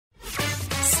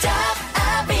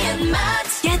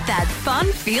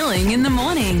fun feeling in the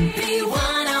morning.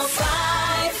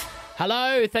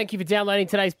 Hello, thank you for downloading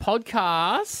today's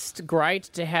podcast. Great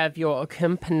to have your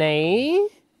company.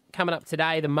 Coming up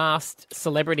today, the masked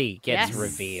celebrity gets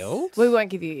revealed. We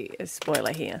won't give you a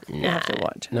spoiler here. You have to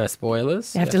watch. No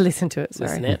spoilers. You have to listen to it,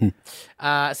 sorry. Listen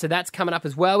it. So that's coming up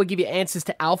as well. We give you answers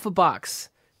to Alpha Bucks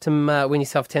to win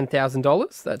yourself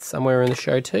 $10,000. That's somewhere in the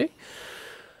show too.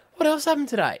 What else happened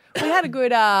today? We had a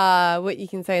good, what you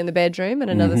can say in the bedroom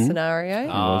and another scenario. That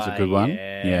was a good one.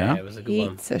 Yeah, it was a good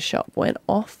one. Pizza shop went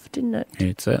off, didn't it?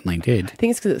 It certainly did. I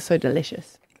think it's because it's so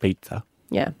delicious. Pizza.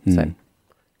 Yeah, so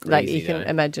like Easy, you can though.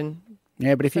 imagine.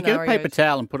 Yeah, but if you get a paper Scenarios.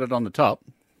 towel and put it on the top.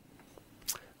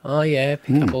 Oh, yeah,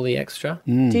 pick up all the extra.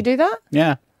 Do you do that?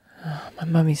 Yeah. My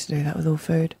mum used to do that with all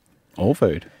food. All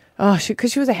food. Oh,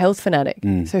 because she was a health fanatic.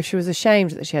 So she was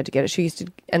ashamed that she had to get it.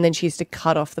 And then she used to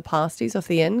cut off the pasties off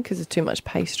the end because there's too much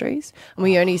pastries. And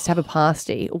we only used to have a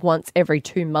pasty once every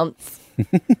 2 months.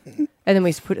 And then we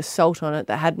used to put a salt on it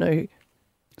that had no...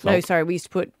 Salt. No, sorry, we used to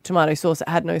put tomato sauce that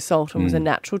had no salt and was a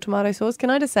natural tomato sauce. Can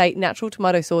I just say natural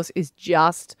tomato sauce is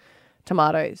just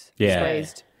tomatoes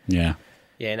squeezed. Yeah.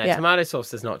 Yeah, no, Yeah. tomato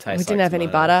sauce does not taste We like didn't have any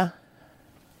tomatoes.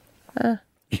 butter.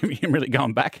 You're really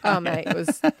going back. Oh, mate, it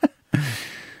was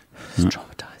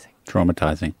traumatizing.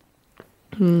 Traumatizing.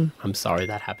 I'm sorry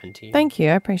that happened to you. Thank you.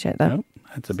 I appreciate that. Oh,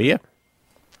 that's a beer.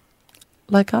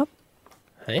 Low carb.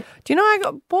 Hey? Do you know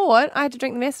I had to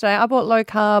drink them yesterday. I bought low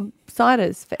carb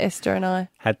ciders for Esther and I.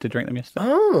 Had to drink them yesterday.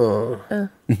 Oh.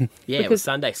 Yeah, it was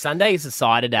Sunday. Sunday is a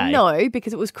cider day. No,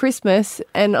 because it was Christmas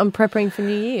and I'm prepping for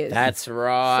New Year's. That's so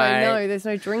right. no, there's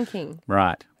no drinking.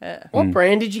 Right. What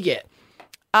brand did you get?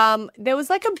 There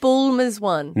was like a Bulmers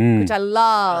one, which I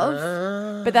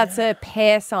love, but that's a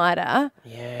pear cider.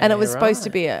 Yeah, And it was supposed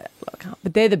to be a low carb,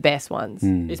 but they're the best ones.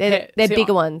 They're See,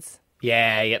 bigger ones.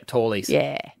 Yeah, yep, Tallies.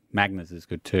 Yeah. Magnus is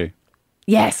good too.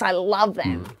 Yes, I love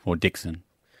them. Or Dixon.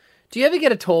 Do you ever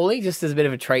get a Tallie just as a bit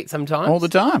of a treat sometimes? All the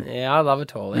time. Yeah, I love a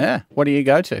Tallie. Yeah. What do you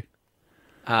go to?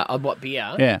 What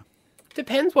beer? Yeah.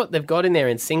 Depends what they've got in there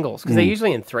in singles, because they're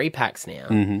usually in 3-packs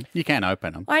now. You can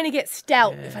open them. I only get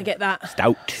stout if I get that.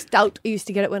 Stout. Stout. I used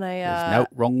to get it when There's I... no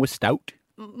wrong with stout.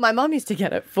 My mum used to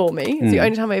get it for me. It's the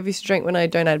only time I ever used to drink when I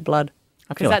donated blood.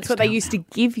 I Because feel like that's what they stout used to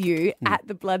give you at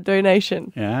the blood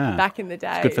donation Yeah. back in the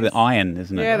day. It's good for the iron,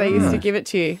 isn't it? Yeah, they used to give it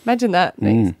to you. Imagine that.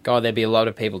 God, there'd be a lot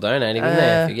of people donating, wouldn't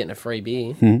there, if you're getting a free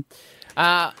beer.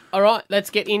 All right, let's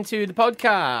get into the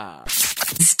podcast.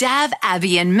 Stab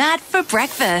Abby and Matt for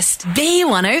breakfast.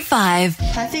 B105.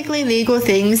 Perfectly legal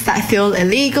things that feel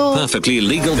illegal. Perfectly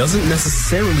legal doesn't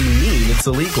necessarily mean it's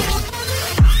illegal.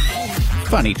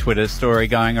 Funny Twitter story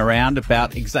going around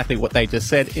about exactly what they just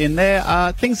said in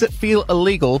there. Things that feel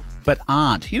illegal but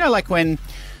aren't. You know, like when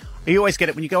you always get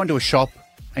it when you go into a shop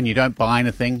and you don't buy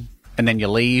anything and then you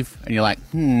leave and you're like,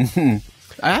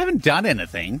 I haven't done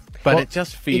anything, but it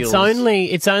just feels...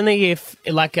 It's only if,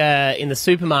 like in the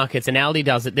supermarkets, and Aldi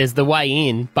does it, there's the way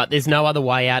in, but there's no other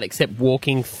way out except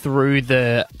walking through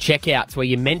the checkouts where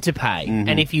you're meant to pay.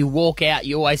 And if you walk out,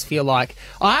 you always feel like,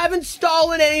 I haven't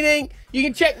stolen anything. You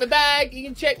can check my bag. You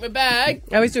can check my bag.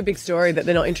 I always do a big story that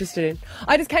they're not interested in.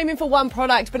 I just came in for one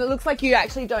product, but it looks like you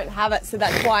actually don't have it, so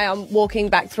that's why I'm walking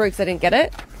back through because I didn't get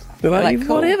it. Like,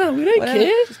 cool. whatever, we don't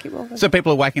care. Just keep walking. So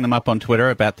people are whacking them up on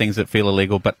Twitter about things that feel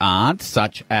illegal but aren't,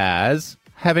 such as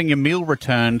having your meal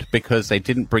returned because they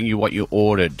didn't bring you what you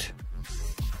ordered.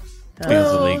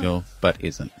 Feels illegal but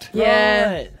isn't.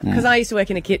 Yeah, because I used to work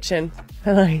in a kitchen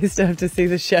and I used to have to see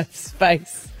the chef's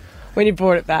face when you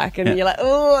brought it back and you're like,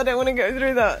 oh, I don't want to go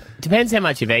through that. Depends how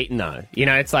much you've eaten, though. You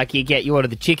know, it's like you order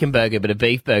the chicken burger, but a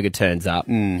beef burger turns up.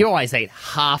 You always eat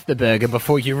half the burger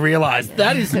before you realise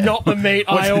that is not the meat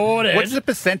I ordered. What's the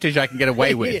percentage I can get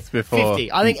away with before?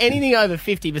 50. I think anything over 50%, I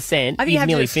think you you've have to do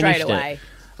nearly it straight finished away.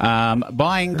 it.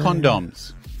 Buying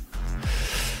condoms.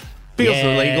 Feels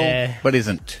Yeah. illegal but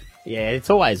isn't. Yeah, it's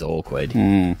always awkward.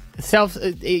 You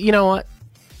know what?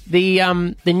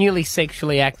 The newly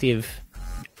sexually active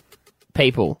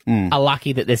people are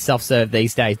lucky that they're self-serve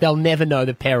these days. They'll never know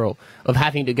the peril of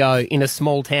having to go in a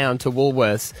small town to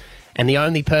Woolworths and the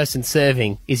only person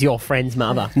serving is your friend's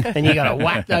mother. And you got to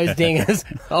whack those dingers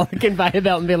on the conveyor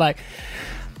belt and be like,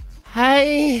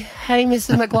 hey,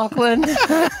 Mrs. McLaughlin.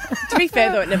 To be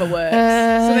fair, though, it never works.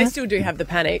 So they still do have the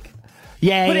panic.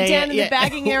 Yeah, Put it down in the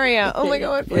bagging area. Oh, my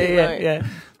God. Please don't. yeah.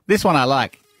 This one I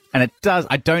like, and it does.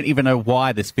 I don't even know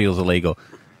why this feels illegal.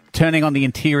 Turning on the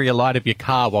interior light of your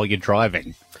car while you're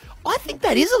driving. I think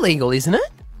that is illegal, isn't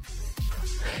it?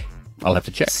 I'll have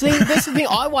to check. See, that's the thing.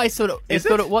 I always thought it was.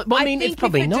 Well, I mean, think it's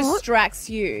probably if it not. distracts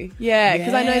you. Yeah,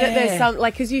 because I know that there's some,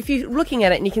 like, because if you're looking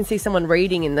at it and you can see someone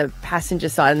reading in the passenger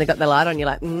side and they've got the light on, you're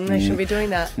like, I shouldn't be doing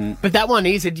that. But that one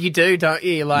is, you do, don't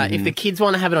you? Like, if the kids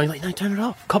want to have it on, you're like, no, turn it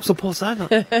off. Cops will pull us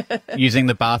over. Using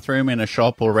the bathroom in a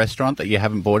shop or restaurant that you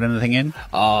haven't bought anything in?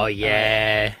 Oh,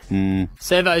 yeah.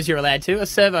 Servos you're allowed to. A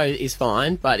servo is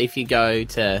fine, but if you go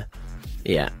to,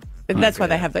 And that's why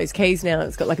they have those keys now.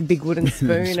 It's got like a big wooden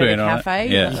spoon at a on it. cafe.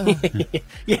 Yeah.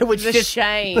 yeah, which It's is a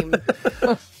shame.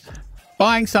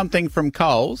 Buying something from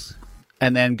Coles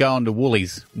and then going to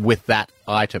Woolies with that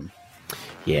item.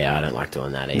 Yeah, I don't like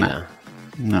doing that either.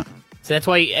 No. So that's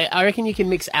why I reckon you can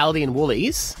mix Aldi and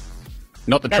Woolies.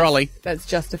 Not the trolley. That's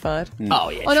justified. Oh,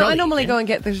 yeah. Oh, no, I trolley, normally go and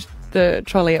get the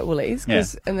trolley at Woolies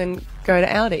and then go to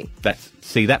Aldi.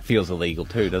 That feels illegal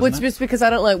too, doesn't Well, it's it? just because I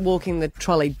don't like walking the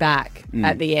trolley back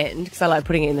at the end because I like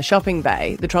putting it in the shopping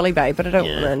bay, the trolley bay, but I don't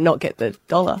want to not get the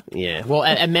dollar. Yeah. Well,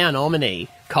 at Mount Omni,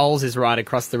 Coles is right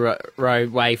across the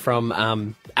roadway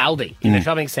from Aldi in the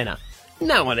shopping centre.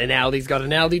 No one in Aldi's got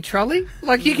an Aldi trolley.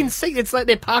 Like, you can see, it's like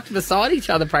they're parked beside each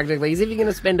other practically, as if you're going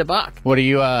to spend $1. What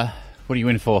are you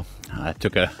in for? I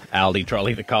took a Aldi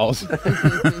trolley to Coles.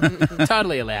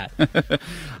 Totally allowed.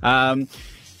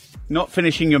 Not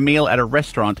finishing your meal at a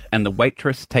restaurant and the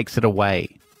waitress takes it away.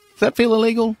 Does that feel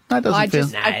illegal? No, it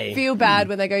doesn't I feel bad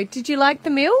when they go, did you like the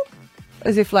meal?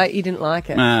 As if, like, you didn't like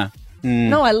it.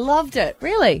 No, I loved it.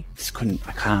 Really?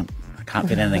 I can't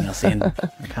fit anything else in.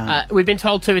 I can't. We've been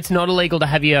told, too, it's not illegal to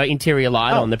have your interior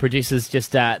light on. The producers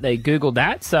just, they Googled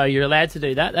that, so you're allowed to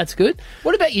do that. That's good.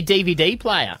 What about your DVD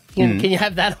player? Can you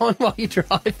have that on while you're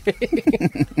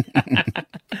driving?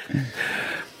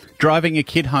 Driving a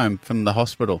kid home from the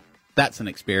hospital. That's an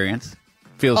experience.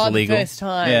 Feels illegal. The first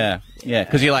time. Yeah.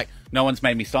 Because you're like, no one's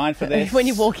made me sign for this. When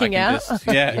you're walking out.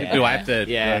 Do I have to?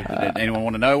 Anyone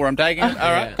want to know where I'm taking it?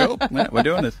 All right, cool. Yeah, we're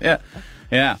doing this.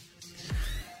 Yeah.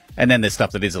 And then there's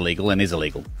stuff that is illegal and is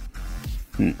illegal.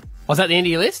 Was that the end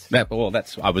of your list? I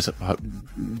was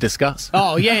discuss.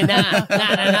 Oh, yeah, no,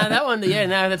 that one,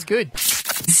 that's good.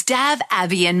 Stab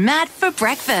Abby and Matt for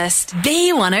breakfast.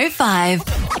 B105.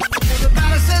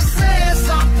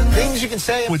 Things you can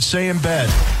say would say in bed.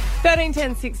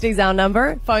 131060 is our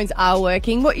number. Phones are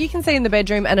working. What you can see in the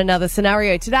bedroom and another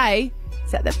scenario today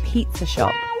is at the pizza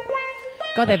shop.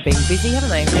 God, they've been busy, haven't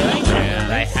they? Really? Yeah,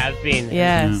 they have been.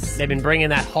 Yes. They've been bringing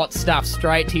that hot stuff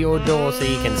straight to your door so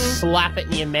you can slap it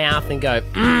in your mouth and go,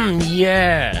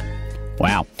 yeah.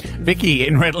 Wow. Vicky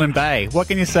in Redland Bay, what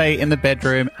can you say in the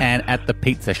bedroom and at the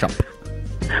pizza shop?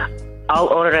 I'll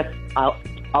order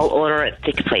it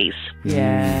thick, please.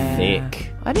 Yeah. Thick.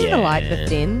 I never like the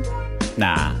thin.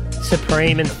 Nah.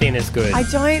 Supreme and thin is good. I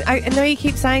know you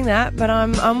keep saying that, but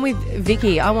I'm with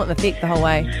Vicky. I want the thick the whole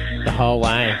way. The whole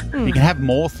way. You can have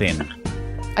more thin.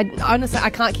 Honestly,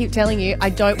 I can't keep telling you. I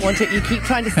don't want it. You keep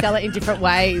trying to sell it in different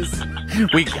ways.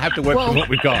 We have to work with what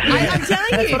we've got. I'm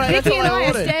telling you, that's Vicky what and I I are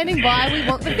ordered. standing by. We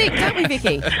want the thick, don't we,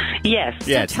 Vicky? Yes.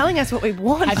 Yeah. Telling us what we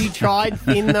want. Have you tried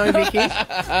thin though, Vicky?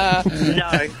 No.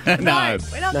 No.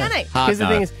 We're not going to. Because the no.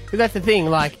 thing is, that's the thing,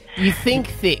 like, you think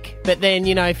thick, but then,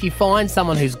 if you find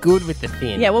someone who's good with the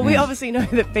thin. Yeah, well, we obviously know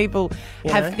that people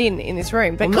have thin in this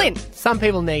room. But Clint, some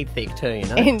people need thick too,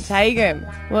 in Tagum,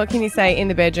 what can you say in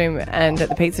the bedroom and at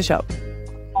the pizza shop?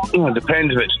 Well, it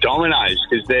depends if it's Domino's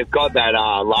because they've got that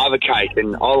lava cake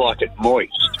and I like it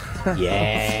moist.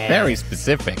 Yeah. Very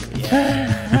specific. Moist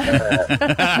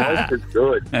is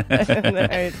good.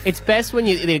 It's best when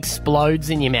it explodes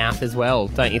in your mouth as well,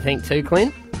 don't you think too,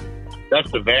 Clint? That's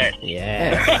the best.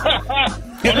 Yeah.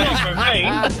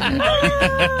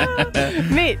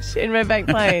 Mitch in Redbank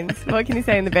Plains, what can you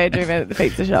say in the bedroom and at the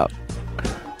pizza shop?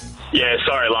 Yeah,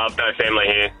 sorry, love, no family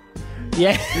here.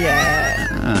 Yeah.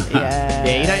 Yeah.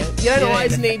 Yeah, you don't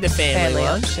always need the family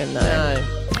one. option, no.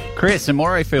 Chris in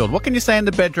Morayfield, what can you say in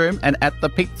the bedroom and at the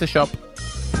pizza shop?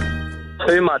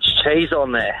 Too much cheese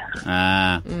on there.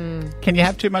 Can you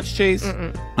have too much cheese?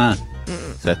 So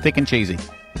thick and cheesy.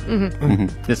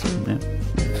 This one,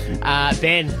 yeah.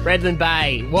 Ben, Redland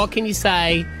Bay, what can you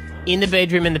say in the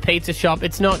bedroom and the pizza shop?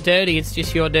 It's not dirty, it's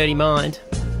just your dirty mind.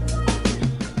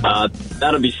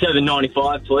 That'll be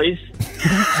 $7.95, please.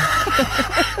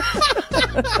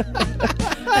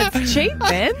 That's cheap,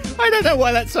 Ben. I don't know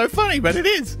why that's so funny, but it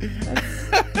is.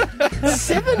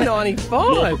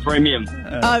 $7.95. Premium.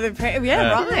 Right.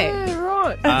 Yeah,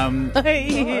 right.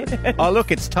 Oh,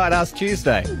 look, it's Tight Ass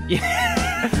Tuesday.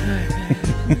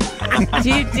 Do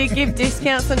you give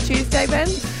discounts on Tuesday, Ben?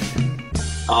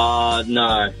 No,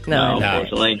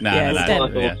 unfortunately.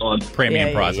 No. Premium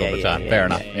Yeah, price all the time. Fair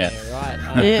enough. Yeah.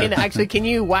 Right. Can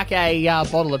you whack a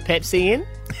bottle of Pepsi in?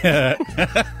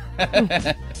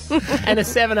 And a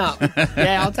 7-Up.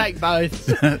 Yeah, I'll take both.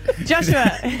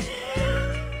 Joshua.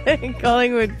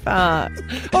 Collingwood Park.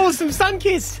 Oh, some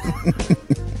Sunkist.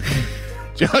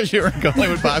 Josh, you're in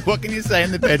Collingwood Park. What can you say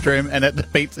in the bedroom and at the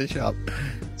pizza shop?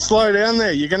 Slow down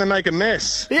there. You're going to make a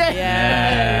mess.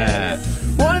 Yeah.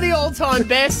 One of the all-time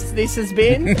best this has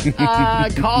been.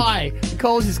 Kai. The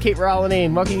calls just keep rolling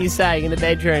in. What can you say in the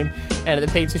bedroom and at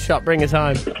the pizza shop? Bring us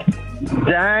home.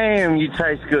 Damn, you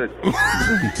taste good.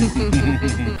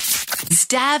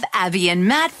 Stab Abby and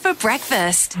Matt for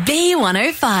breakfast.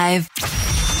 B105.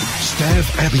 Stab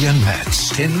Abby and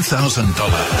Matt's $10,000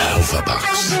 Alpha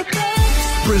Bucks.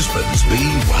 Brisbane's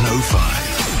B105.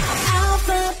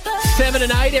 7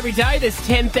 and 8 every day. There's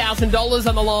 $10,000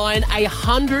 on the line.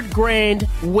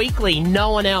 $100,000 weekly.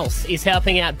 No one else is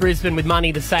helping out Brisbane with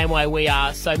money the same way we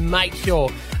are. So make sure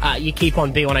you keep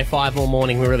on B105 all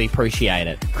morning. We really appreciate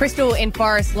it. Crystal in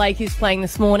Forest Lake is playing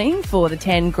this morning for the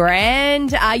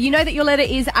 $10,000. You know that your letter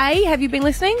is A. Have you been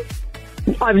listening?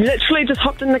 I've literally just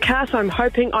hopped in the car, so I'm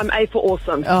hoping I'm A for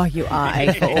awesome. Oh, you are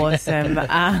A for awesome.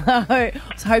 I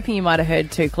was hoping you might have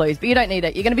heard 2 clues, but you don't need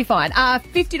it. You're going to be fine.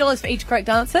 $50 for each correct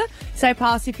answer. Say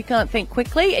pass if you can't think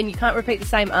quickly, and you can't repeat the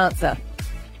same answer.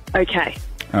 Okay.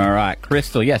 All right,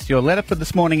 Crystal, yes, your letter for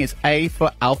this morning is A for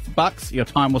Alpha Bucks. Your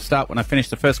time will start when I finish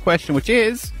the first question, which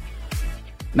is,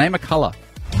 name a colour.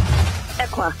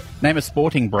 Aqua. Name a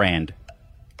sporting brand.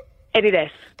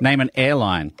 Adidas. Name an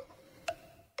airline.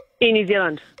 In New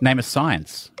Zealand. Name a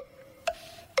science.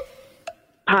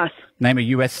 Pass. Name a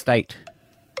US state.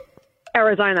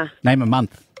 Arizona. Name a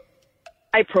month.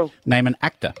 April. Name an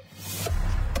actor.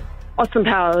 Austin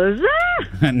Powers.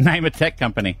 Name a tech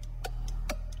company.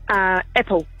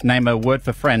 Apple. Name a word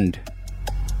for friend.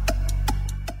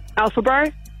 Alpha Bro.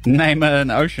 Name an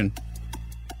ocean.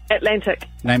 Atlantic.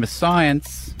 Name a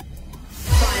science.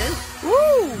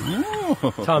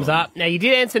 Time's up. Now, you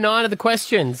did answer 9 of the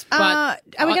questions, but...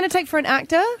 are we going to take for an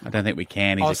actor? I don't think we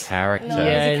can. He's a character. No.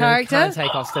 He's a character? Can't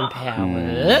take Austin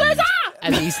Powers.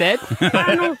 As he said.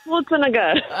 Arnold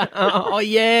Schwarzenegger. Oh,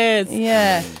 yes.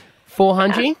 Yeah.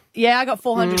 400? Yeah, I got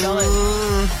 $400.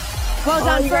 Well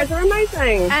done. You guys are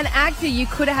amazing. An actor, you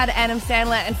could have had Adam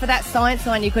Sandler, and for that science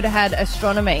one, you could have had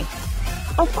astronomy.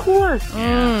 Of course.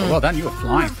 Well done. You were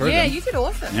flying through Yeah, them. you did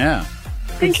awesome. Yeah.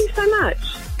 Thank you so much.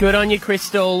 Good on you,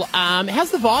 Crystal. How's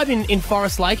the vibe in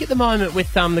Forest Lake at the moment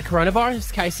with the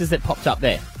coronavirus cases that popped up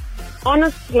there?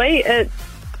 Honestly,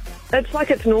 it's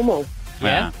like it's normal.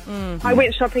 Yeah. I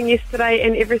went shopping yesterday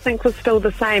and everything was still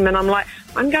the same, and I'm like,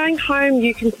 I'm going home,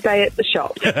 you can stay at the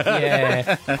shop.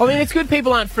 Yeah. I mean, it's good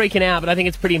people aren't freaking out, but I think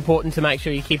it's pretty important to make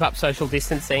sure you keep up social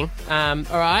distancing. All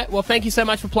right. Well, thank you so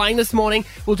much for playing this morning.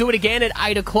 We'll do it again at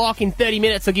 8 o'clock. In 30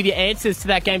 minutes, I'll give you answers to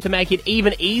that game to make it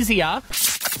even easier.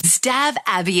 Stab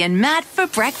Abby and Matt for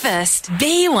breakfast.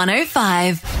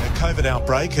 B105. A COVID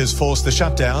outbreak has forced the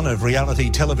shutdown of reality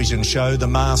television show The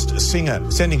Masked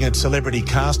Singer, sending its celebrity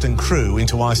cast and crew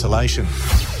into isolation.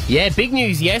 Yeah, big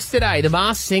news yesterday. The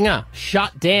Masked Singer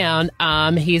shut down.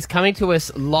 He is coming to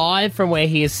us live from where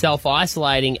he is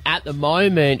self-isolating at the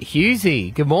moment.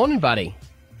 Hughesy, good morning, buddy.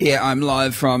 Yeah, I'm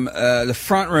live from the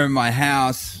front room of my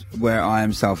house where I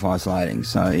am self-isolating.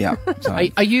 So, yeah. So.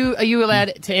 Are you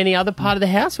allowed to any other part of the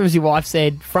house? Or as your wife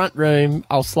said, front room,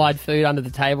 I'll slide food under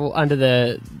the table, under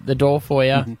the door for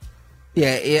you? Mm-hmm.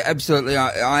 Yeah, absolutely.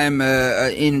 I am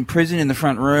in prison in the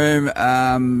front room.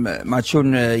 My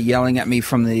children are yelling at me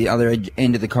from the other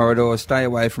end of the corridor, stay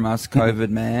away from us, COVID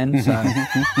man. So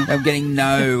I'm getting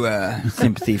no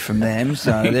sympathy from them.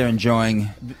 So they're enjoying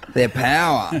their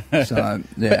power. So,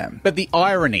 yeah. But the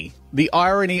irony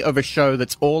of a show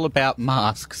that's all about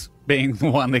masks being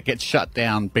the one that gets shut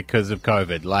down because of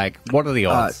COVID. Like, what are the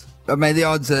odds? I mean, the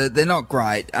odds they're not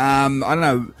great. I don't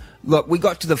know. Look, we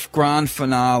got to the grand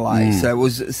finale. So it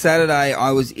was Saturday.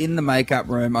 I was in the makeup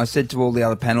room. I said to all the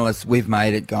other panelists, we've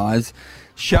made it, guys.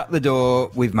 Shut the door.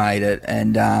 We've made it.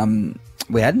 And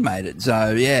we hadn't made it.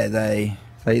 So, yeah,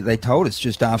 they told us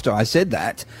just after I said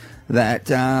that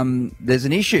there's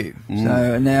an issue.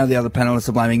 So now the other panelists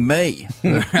are blaming me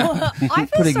for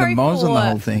putting the moz on the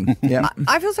whole thing. Yeah.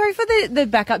 I feel sorry for the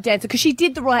backup dancer because she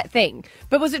did the right thing.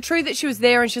 But was it true that she was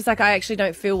there and she was like, I actually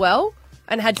don't feel well?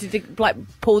 And had to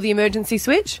pull the emergency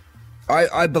switch?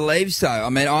 I believe so. I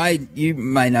mean, you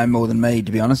may know more than me,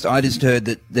 to be honest. I just heard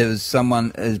that there was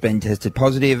someone has been tested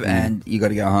positive and you got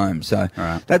to go home. So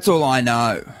that's all I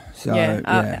know. So,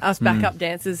 us backup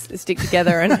dancers stick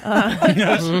together and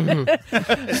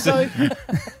so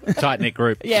tight-knit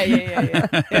group.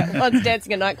 Yeah. One's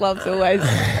dancing at nightclubs always.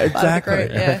 Exactly.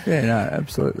 Yeah, no,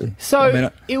 absolutely. So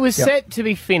it was set to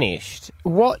be finished.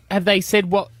 What have they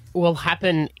said? What will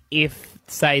happen if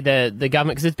say the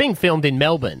government, because it's being filmed in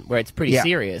Melbourne, where it's pretty Yeah.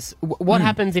 serious. What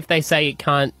happens if they say it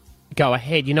can't go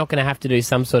ahead? You're not going to have to do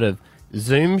some sort of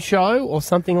Zoom show or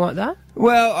something like that?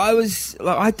 Well,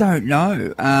 I don't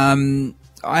know.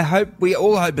 We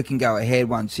all hope it can go ahead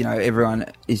once, everyone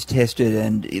is tested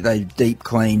and they deep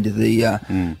cleaned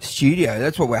the studio.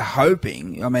 That's what we're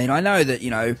hoping. I mean, I know that,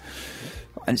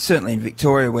 and certainly in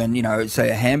Victoria when, say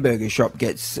a hamburger shop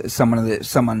gets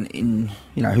someone in,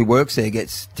 who works there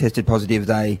gets tested positive,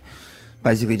 they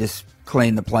basically just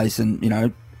clean the place and,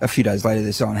 a few days later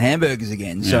they're selling hamburgers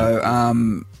again. Yeah.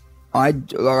 So, I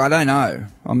don't know.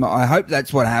 I hope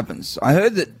that's what happens. I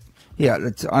heard that. Yeah,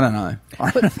 I don't know.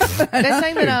 They're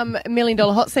saying that $1 Million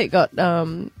Hot Seat got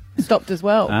stopped as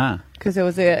well because there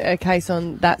was a case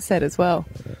on that set as well.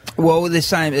 Well, they're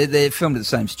filmed at the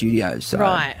same studio, so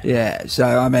right. Yeah, so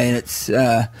I mean, it's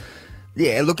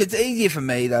look, it's easier for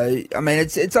me though. I mean,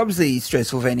 it's obviously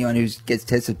stressful for anyone who gets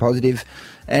tested positive.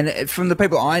 And from the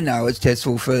people I know, it's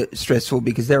stressful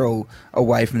because they're all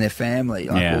away from their family.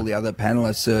 Like all the other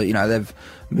panellists, they've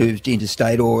moved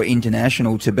interstate or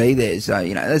international to be there. So,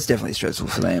 that's definitely stressful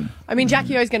for them. I mean,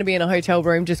 Jackie O's going to be in a hotel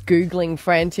room just Googling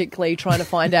frantically, trying to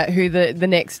find out who the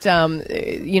next,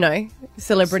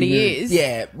 celebrity is.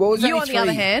 Yeah. Well, you, on the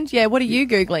other hand, what are you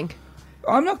Googling?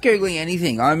 I'm not Googling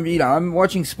anything. I'm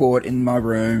watching sport in my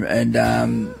room and,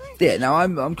 I'm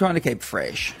trying to keep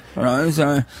fresh. So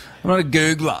I'm not a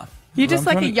Googler. You're just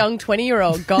like a young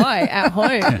 20-year-old guy at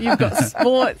home. You've got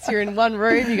sports, you're in one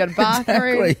room, you've got a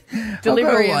bathroom,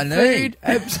 delivery of food.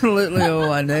 Absolutely all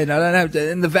I need. I don't have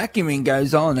to, and the vacuuming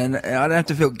goes on and I don't have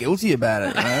to feel guilty about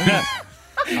it,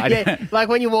 Yeah, like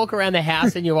when you walk around the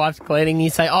house and your wife's cleaning, you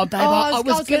say, "Oh, babe, I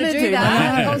was going to do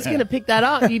that. I was going to pick that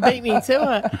up. You beat me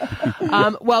to it."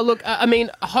 Well, look, I mean,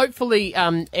 hopefully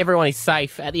everyone is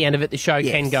safe at the end of it. The show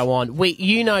can go on.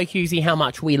 Hughesy, how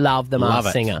much we love The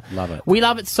Masked Singer. Love it. We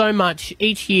love it so much.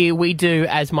 Each year we do,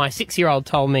 as my 6-year-old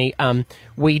told me,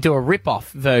 we do a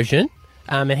rip-off version.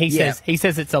 And he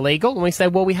says it's illegal, and we say,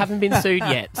 well, we haven't been sued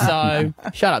yet, so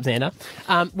shut up,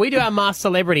 Xander. We do our Masked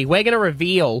Celebrity. We're going to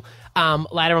reveal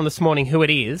later on this morning who it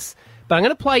is, but I'm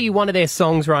going to play you one of their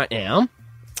songs right now,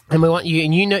 and we want you,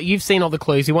 and you've seen all the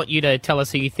clues. We want you to tell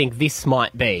us who you think this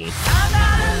might be.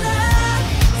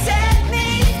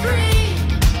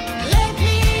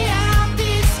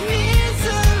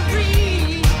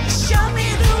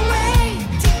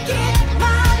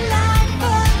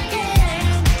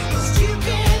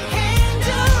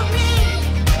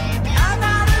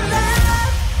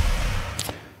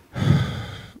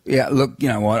 Yeah, look, you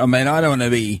know what? I mean, I don't want to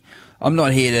be. I'm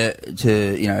not here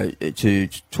to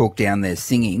talk down their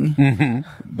singing,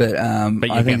 but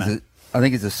I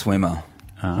think it's a swimmer.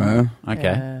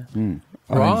 Okay.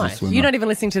 Right. You're not even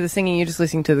listening to the singing. You're just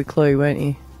listening to the clue, weren't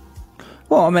you?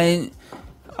 Well, I mean,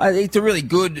 it's a really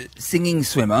good singing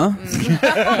swimmer.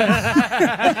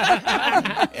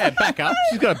 Yeah, backup.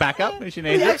 She's got a backup if she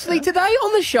needs it. Actually, today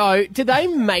on the show, do they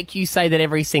make you say that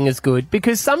every singer's good?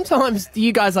 Because sometimes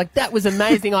you guys are like, that was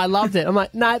amazing, I loved it. I'm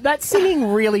like, no, that singing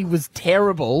really was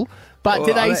terrible. But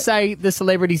do they say the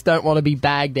celebrities don't want to be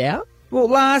bagged out? Well,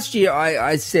 last year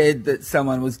I said that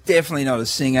someone was definitely not a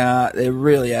singer. They're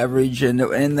really average, and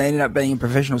they ended up being a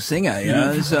professional singer, you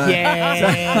know? So,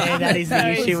 yeah, that is the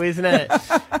issue, isn't it?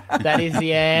 That is,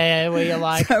 where you're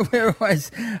like... So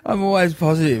I'm always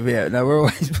positive, yeah. No, we're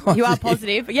always positive. You are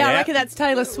positive? Yeah, I reckon that's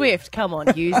Taylor Swift. Come on,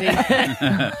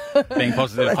 Hughesy. Being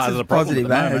positive is part of the problem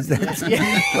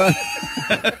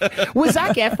Was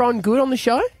Zac Efron good on the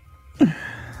show?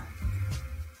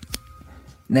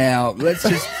 Now, let's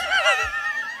just...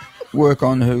 work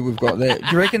on who we've got there. Do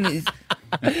you reckon is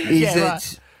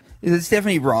it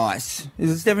Stephanie Rice?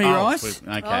 Is it Stephanie Rice?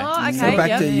 Okay. Oh, okay. So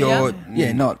back to your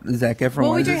not Zac Efron.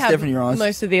 Well, we is do it have Stephanie Rice?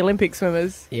 most of the Olympic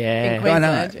swimmers. Yeah. In Queensland.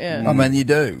 I know. Yeah. I mean, you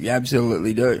do. You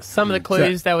absolutely do. Some of the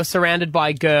clues, they were surrounded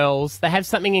by girls. They have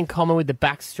something in common with the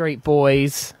Backstreet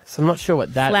Boys. So I'm not sure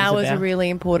what that Flowers is about. are really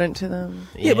important to them.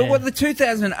 Yeah, but the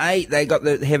 2008 they got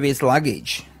the heaviest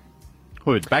luggage.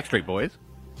 Who? Backstreet Boys?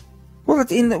 Well,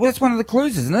 that's one of the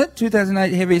clues, isn't it?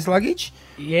 2008 heaviest luggage.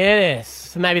 Yes.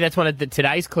 So maybe that's one of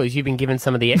today's clues. You've been given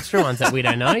some of the extra ones that we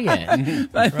don't know yet.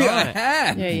 Maybe I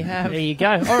have. Yeah, you have. There you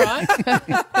go. All right.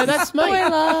 No, that's me.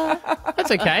 Spoiler.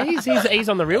 That's okay. He's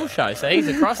on the real show, so he's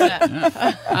across that.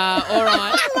 All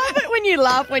right. I love it when you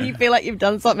laugh when you feel like you've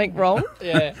done something wrong.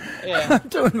 Yeah. I'm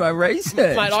doing my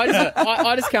research. Mate,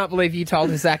 I just can't believe you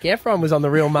told us Zac Efron was on The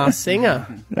Real Masked Singer.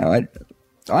 No,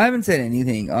 I haven't said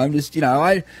anything. I'm just,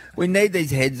 we need these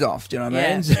heads off, do you know what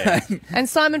I mean? So, And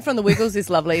Simon from the Wiggles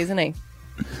is lovely, isn't he?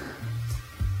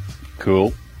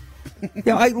 Cool.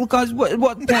 Yeah, look, guys, what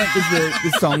point does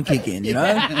the song kick in, you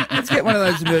know? Let's get one of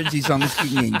those emergency songs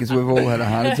kicking in because we've all had a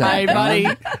heart attack. Hey, buddy.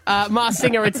 Masked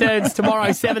Singer returns tomorrow,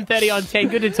 7:30 on 10.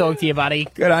 Good to talk to you, buddy.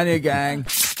 Good on you, gang.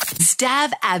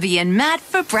 Stab Abby and Matt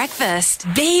for breakfast.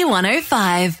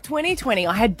 B105. 2020,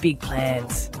 I had big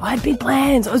plans.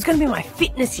 It was going to be my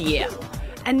fitness year.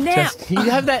 And now... You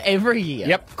have that every year.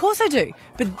 Yep. Of course I do.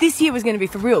 But this year was going to be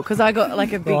for real because I got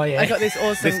like a big... I got this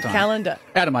awesome This time. calendar.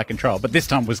 Out of my control, but this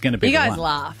time was going to be You the guys one.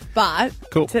 laugh, but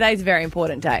Cool. today's a very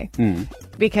important day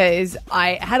because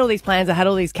I had all these plans, I had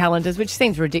all these calendars, which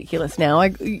seems ridiculous now. I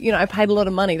paid a lot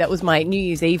of money. That was my New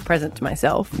Year's Eve present to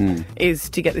myself, is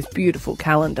to get this beautiful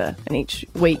calendar, and each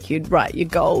week you'd write your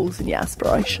goals and your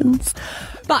aspirations.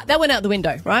 But that went out the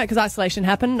window, right? Because isolation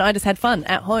happened. I just had fun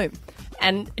at home.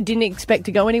 And didn't expect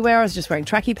to go anywhere. I was just wearing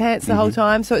tracky pants the whole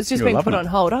time. So it's just been put on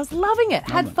hold. I was loving it.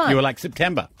 Had fun. You were like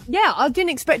September. Yeah, I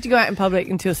didn't expect to go out in public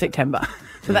until September.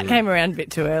 So that came around a bit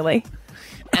too early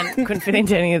and couldn't fit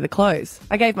into any of the clothes.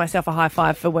 I gave myself a high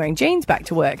five for wearing jeans back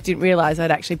to work. Didn't realise I'd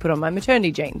actually put on my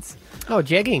maternity jeans. Oh,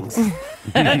 jeggings.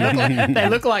 They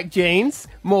look like jeans,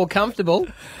 more comfortable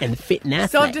and fit an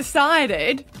athlete. So I've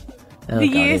decided... The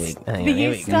year starts.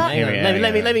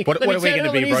 Let me. What are we turn going on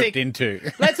to the be music. roped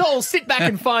into? Let's all sit back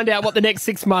and find out what the next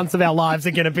 6 months of our lives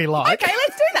are going to be like. Okay,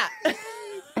 let's do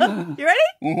that. You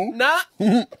ready? Nah.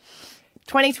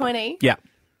 2020 Yeah.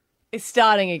 is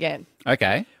starting again.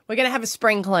 Okay. We're going to have a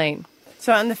spring clean.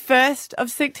 So on the 1st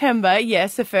of September,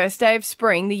 yes, the first day of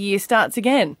spring, the year starts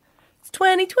again. It's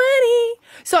 2020.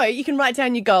 So you can write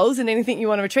down your goals and anything you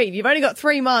want to achieve. You've only got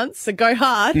 3 months, so go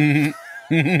hard.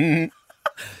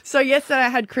 So yesterday I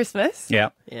had Christmas. Yeah.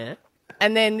 Yeah.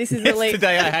 And then this is the lead.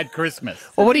 Yesterday I had Christmas.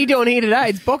 Well, what are you doing here today?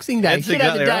 It's Boxing Day. That's You should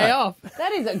have the exactly day right. off.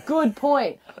 That is a good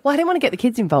point. Well, I didn't want to get the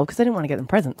kids involved because I didn't want to get them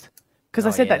presents. Because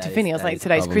I said that to Finney. I was like,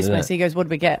 today's Christmas. He goes, what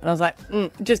did we get? And I was like,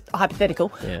 just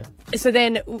hypothetical. Yeah. So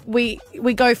then we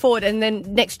go forward, and then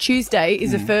next Tuesday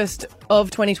is the 1st of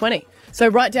 2020. So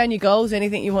write down your goals,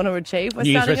 anything you want to achieve. We're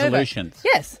New Year's starting over. resolutions.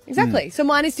 Yes, exactly. So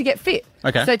mine is to get fit.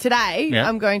 Okay. So today Yeah.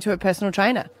 I'm going to a personal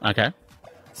trainer. Okay.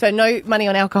 So no money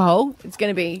on alcohol. It's going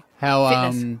to be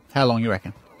fitness. How long you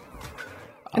reckon?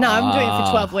 No, I'm doing it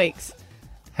for 12 weeks.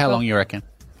 How long you reckon?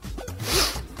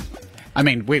 I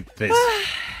mean,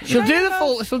 She'll do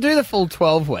the full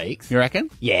 12 weeks. You reckon?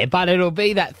 Yeah, but it'll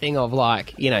be that thing of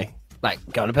like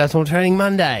going to personal training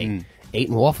Monday,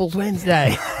 eating waffles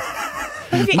Wednesday,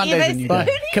 Mondays and like,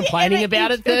 complaining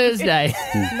about it Thursday.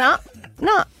 No.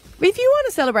 If you want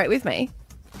to celebrate with me.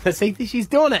 See, she's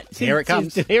doing it. Here it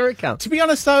comes. Here it comes. To be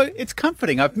honest, though, it's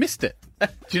comforting. I've missed it. Do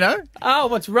you know? Oh,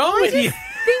 what's wrong with you?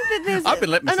 I think that there's I've been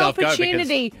letting an myself go because-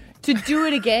 opportunity to do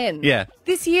it again. Yeah.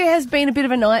 This year has been a bit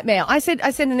of a nightmare. I sent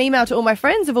an email to all my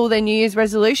friends of all their New Year's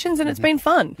resolutions, and it's been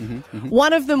fun.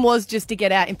 One of them was just to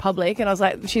get out in public, and I was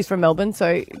like, she's from Melbourne,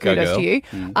 so kudos girl. to you.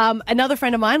 Another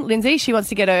friend of mine, Lindsay, she wants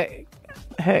to get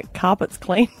her carpets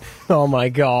clean. Oh my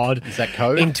God! Is that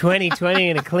code? In 2020,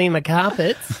 and to clean my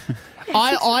carpets.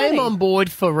 I am on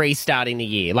board for restarting the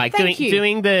year, like Thank you.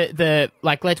 doing the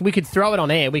like. We could throw it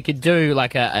on air. We could do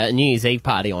like a New Year's Eve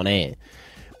party on air.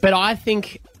 But I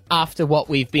think after what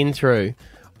we've been through,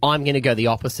 I'm going to go the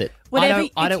opposite. Whatever-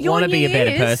 I don't it's your want to be a New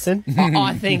better Year's. person.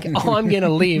 I think I'm going to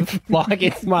live like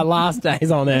it's my last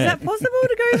days on earth. Is that possible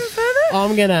to go even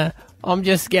further? I'm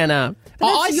just gonna.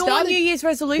 That's your New Year's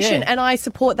resolution, Yeah. and I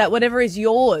support that. Whatever is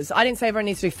yours. I didn't say everyone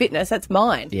needs to do fitness. That's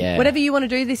mine. Yeah. Whatever you want to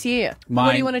do this year.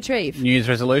 What do you want to achieve? New Year's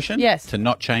resolution? Yes. To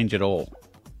not change at all.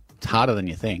 It's harder than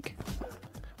you think.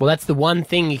 Well, that's the one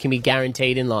thing you can be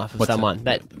guaranteed in life of What's someone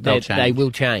that? that They'll they change. will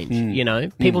change. You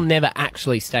know, people never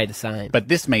actually stay the same. But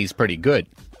this me's pretty good.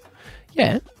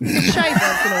 Yeah. Shave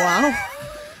once in a while.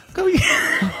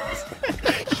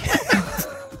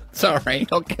 Sorry,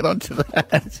 I'll get onto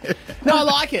that. No, I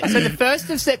like it. So the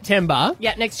 1st of September.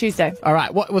 Yeah, next Tuesday. All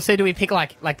right. We'll see. Do we pick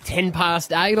like 10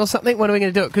 past 8 or something? When are we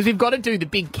going to do it? Because we've got to do the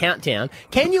big countdown.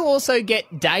 Can you also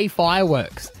get day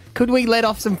fireworks? Could we let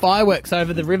off some fireworks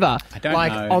over the river? I don't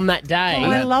know. On that day. Oh,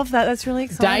 I love that. That's really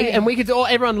exciting. Day, and we could all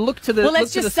everyone look to the. Well,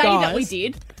 let's look to just the say that skies. we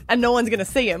did, and no one's going to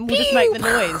see them. We'll just make the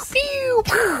noise.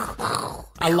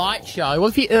 A light show. Well,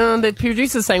 if you, the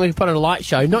producer's saying we can put on a light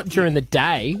show, not during the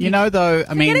day. You know, though,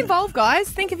 I mean, Get involved, guys.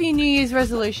 Think of your New Year's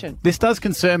resolution. this does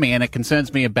concern me, and it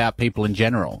concerns me about people in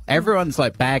general. Everyone's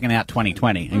like bagging out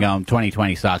 2020 and going,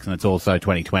 2020 sucks, and it's also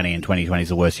 2020, and 2020 is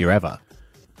the worst year ever.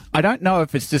 I don't know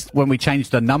if it's just when we change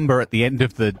the number at the end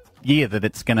of the year that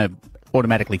it's going to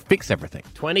automatically fix everything.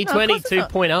 2020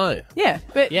 2.0. Yeah,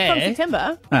 but Yeah. from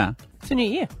September, it's a new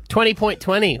year.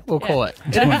 20.20, we'll call it.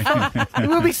 It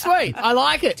will be sweet. I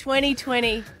like it.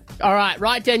 2020 All right,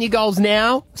 write down your goals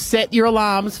now. Set your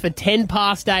alarms for 10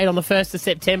 past 8 on the 1st of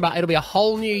September. It'll be a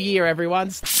whole new year, everyone.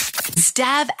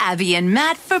 Stab Abby and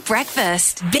Matt for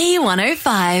breakfast.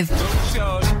 B105.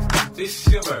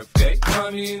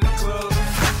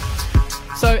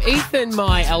 So Ethan,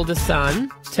 my eldest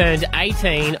son, turned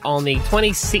 18 on the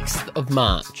 26th of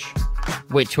March,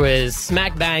 which was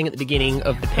smack bang at the beginning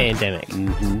of the pandemic.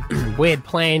 We had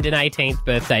planned an 18th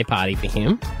birthday party for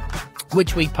him,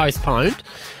 which we postponed,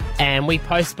 and we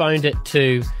postponed it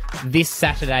to this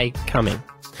Saturday coming.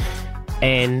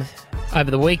 And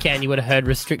over the weekend, you would have heard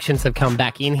restrictions have come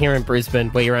back in here in Brisbane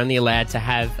where you're only allowed to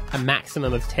have a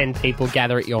maximum of 10 people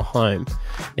gather at your home.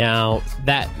 Now,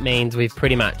 that means we've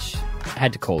pretty much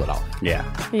had to call it off. Yeah.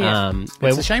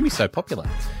 It's a shame he's so popular.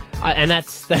 And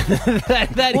that's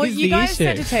that Well, is you the guys issue.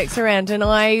 sent a text around, and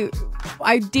I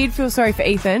did feel sorry for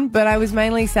Ethan, but I was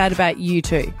mainly sad about you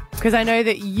two, because I know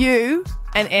that you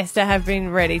and Esther have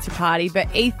been ready to party.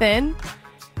 But Ethan,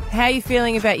 how are you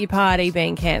feeling about your party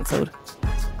being cancelled?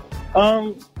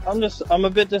 I'm a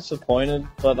bit disappointed,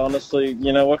 but honestly,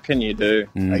 you know, what can you do?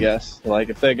 I guess, like,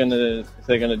 if they're gonna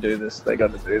do this, they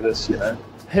got to do this, you know.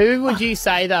 Who would you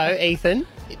say, though, Ethan,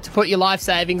 to put your life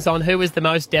savings on, who was the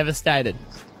most devastated?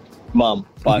 Mum,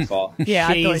 by far. Yeah,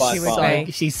 I thought she would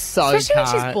be. She's so Especially when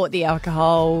she's calm. bought the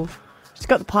alcohol. She's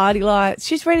got the party lights.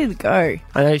 She's ready to go.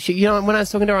 I know. You know, when I was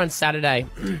talking to her on Saturday,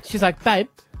 she's like, babe,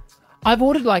 I've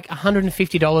ordered like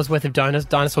 $150 worth of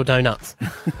dinosaur donuts.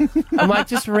 I'm like,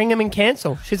 just ring them and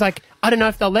cancel. She's like, I don't know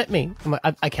if they'll let me. I'm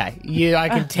like, okay, I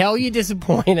can tell you're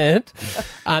disappointed.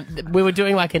 We were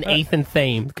doing like an Ethan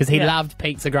theme because he loved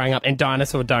pizza growing up and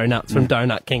dinosaur donuts from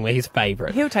Donut King were his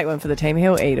favourite. He'll take one for the team.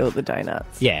 He'll eat all the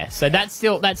donuts. Yeah, so that's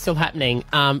still happening.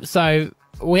 So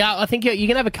I think you're going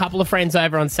to have a couple of friends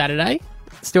over on Saturday.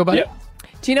 Still, buddy? Yeah.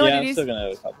 Do you know what I'm it is? still gonna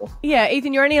have a couple. Yeah,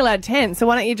 Ethan, you're only allowed 10, so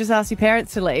why don't you just ask your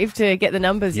parents to leave to get the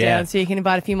numbers Yeah. down so you can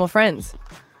invite a few more friends?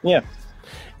 Yeah.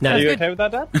 No, Are you okay with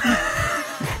that, Dad?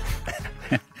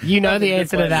 You know the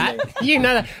That's a answer good to plan that. You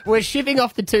know that. We're shipping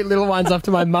off the two little ones off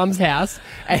to my mum's house,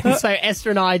 and so Esther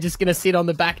and I are just going to sit on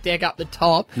the back deck up the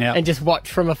top and just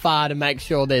watch from afar to make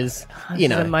sure there's,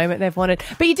 This is the moment they've wanted.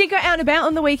 But you did go out and about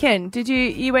on the weekend. Did you?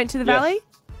 You went to the valley?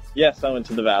 Yes, I went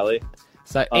to the valley.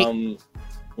 So,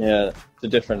 yeah,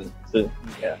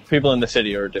 people in the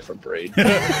city are a different breed. You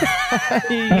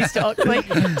used to Oxley.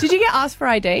 Did you get asked for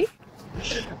ID?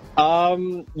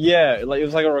 Yeah, like it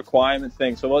was like a requirement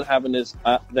thing. So what happened is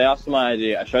they asked for my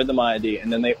ID. I showed them my ID,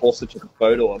 and then they also took a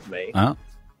photo of me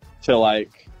to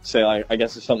like say like I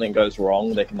guess if something goes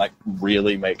wrong, they can like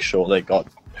really make sure they got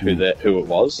who it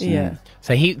was. Yeah.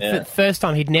 So for the first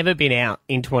time, he'd never been out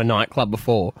into a nightclub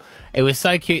before. It was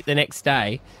so cute the next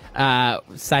day,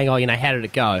 saying, "Oh, you know, how did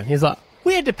it go?" He's like,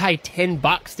 "We had to pay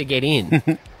 $10 to get in."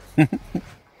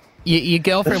 Your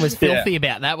girlfriend was filthy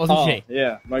about that, wasn't she?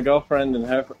 Yeah, my girlfriend and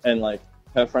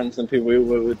her friends and people we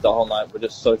were with the whole night were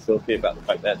just so filthy about the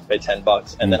fact they had to pay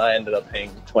 $10, and then I ended up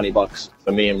paying $20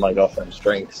 for me and my girlfriend's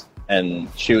drinks, and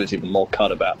she was even more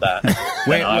cut about that than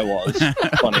I was.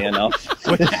 Funny enough.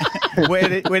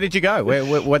 Where did you go?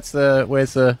 Where's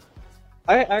the?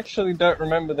 I actually don't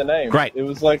remember the name. Great. It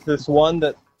was like this one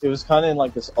that it was kind of in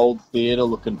like this old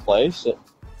theater-looking place.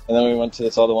 And then we went to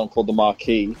this other one called the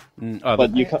Marquee.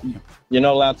 But you're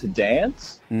not allowed to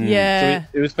dance. Yeah. So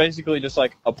it was basically just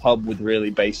like a pub with really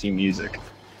bassy music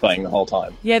playing the whole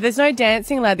time. Yeah, there's no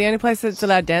dancing allowed. The only place that's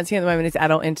allowed dancing at the moment is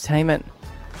adult entertainment.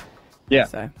 Yeah.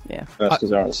 So, yeah. That's because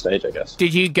they're on stage, I guess.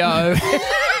 Did you go?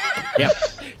 Yep.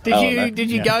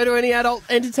 Did you go to any adult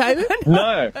entertainment?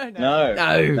 No.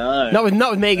 Not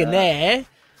with Megan there.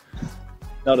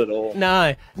 Not at all.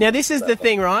 No. Now, this is the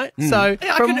thing, right? So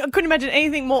I couldn't imagine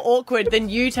anything more awkward than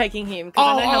you taking him,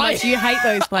 because I know how much you hate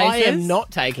those places. I am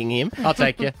not taking him. I'll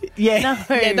take you. Yeah. I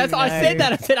said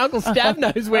that. I said Uncle Stab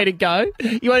knows where to go.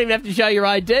 You won't even have to show your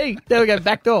ID. There we go,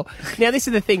 back door. Now, this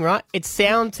is the thing, right? It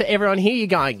sounds to everyone here, you're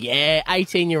going,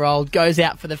 18-year-old goes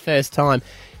out for the first time.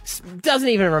 Doesn't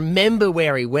even remember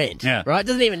where he went, right?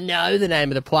 Doesn't even know the name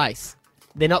of the place.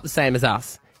 They're not the same as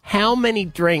us. How many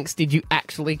drinks did you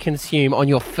actually consume on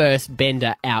your first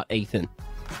bender out, Ethan?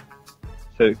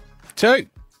 Two.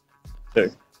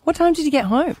 What time did you get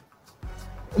home?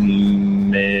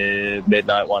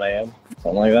 Midnight, 1 a.m.,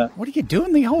 something like that. What are you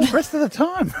doing the whole rest of the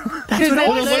time?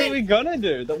 What are we gonna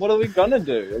do? What are we gonna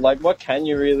do? Like, what can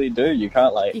you really do? You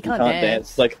can't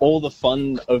dance. Like, all the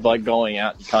fun of like going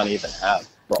out, you can't even have.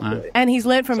 properly. And he's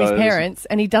learnt from So his it was- parents,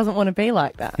 and he doesn't want to be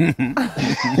like that. Is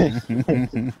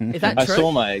that I true?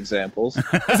 saw my examples. You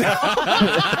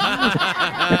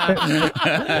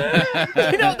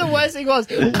know what the worst thing was?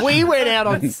 We went out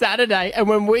on Saturday, and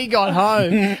when we got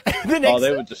home, the next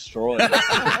They were destroyed.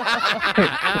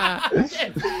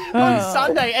 on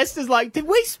Sunday, Esther's like, "Did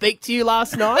we speak to you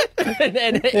last night?"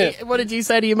 and what did you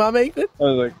say to your mum, Ethan? I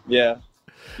was like, yeah,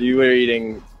 you were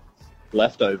eating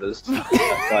leftovers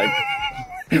at like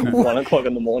 1 o'clock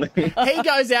in the morning. He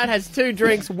goes out, has 2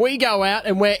 drinks. We go out,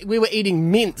 and we were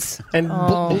eating mince and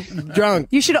drunk.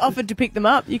 You should have offered to pick them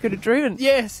up. You could have driven.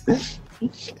 Yes.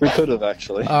 We could have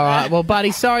actually. All right, well, buddy,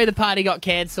 sorry the party got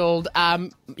cancelled.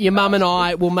 Your mum and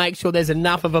I will make sure there's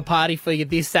enough of a party for you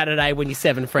this Saturday when your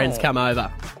 7 friends come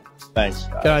over. Thanks,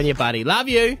 guys. Go on, you buddy. Love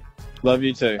you. Love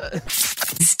you too.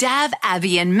 Stab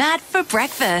Abby and Matt for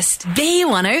breakfast.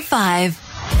 B105.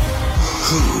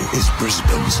 Who is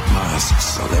Brisbane's masked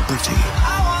celebrity?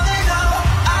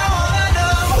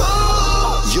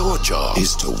 Your job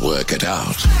is to work it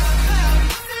out.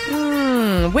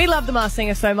 We love the Masked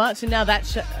Singer so much, and now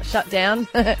that's shut down.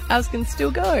 Ours can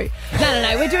still go.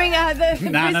 No. We're doing the...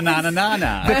 No.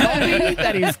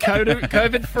 That is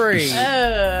COVID-free.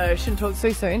 Shouldn't talk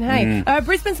too soon. Hey,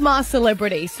 Brisbane's Masked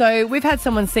Celebrity. So we've had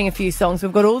someone sing a few songs.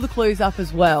 We've got all the clues up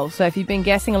as well. So if you've been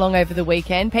guessing along over the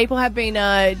weekend, people have been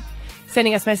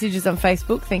sending us messages on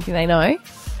Facebook thinking they know.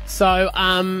 So,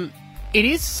 it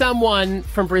is someone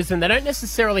from Brisbane. They don't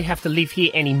necessarily have to live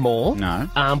here anymore. No.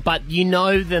 But you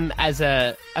know them as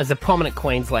a prominent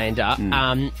Queenslander.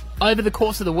 Over the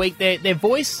course of the week, their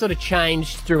voice sort of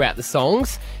changed throughout the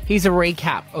songs. Here's a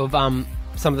recap of some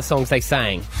of the songs they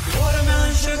sang.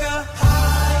 Watermelon sugar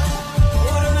high,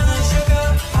 watermelon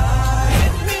sugar high.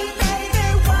 Hit me, baby,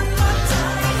 one more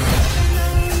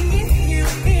time. You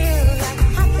feel like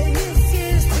happiness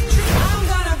is the truth. I'm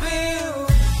gonna build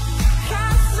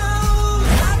castles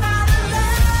out of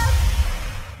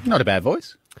love. Not a bad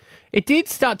voice. It did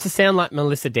start to sound like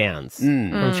Melissa Downs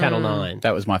from Channel 9.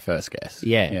 That was my first guess.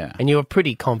 Yeah. And you were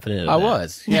pretty confident of I that.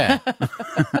 was, yeah.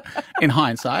 In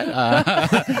hindsight.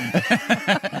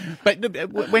 But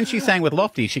when she sang with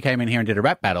Lofty, she came in here and did a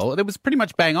rap battle. It was pretty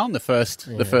much bang on the first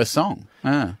song.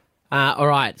 All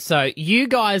right. So you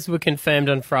guys were confirmed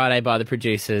on Friday by the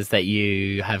producers that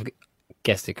you have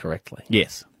guessed it correctly.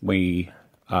 Yes, we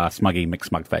are smuggy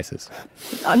McSmug faces.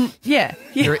 Yeah.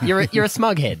 You're a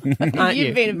smug head, aren't you?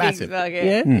 You've been a Massive. big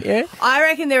slugger. Yeah. I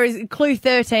reckon there is clue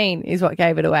 13 is what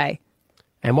gave it away.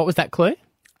 And what was that clue?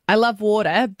 I love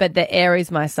water, but the air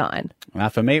is my sign.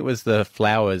 For me, it was the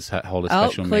flowers hold a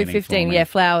special clue meaning 15. for me. Yeah,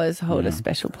 flowers hold a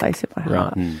special place in my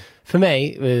heart. For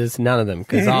me, it was none of them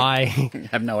because I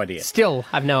have no idea. Still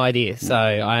have no idea. So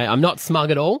I'm not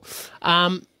smug at all.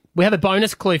 We have a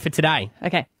bonus clue for today.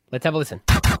 Okay. Let's have a listen.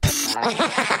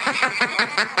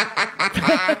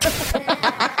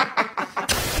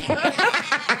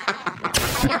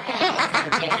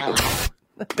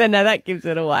 No, that gives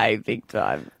it away big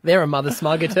time. They're a mother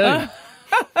smugger too.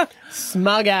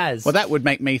 Smuggers. Well, that would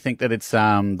make me think that it's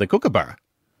the Kookaburra.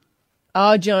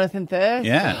 Oh, Jonathan Thirst.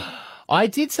 Yeah. I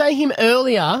did say him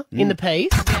earlier in the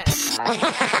piece.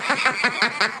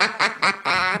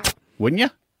 Wouldn't you?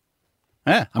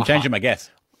 Yeah, I'm changing my guess.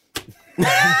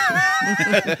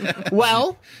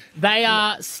 Well, they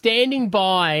are standing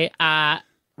by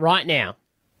right now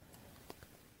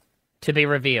to be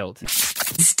revealed.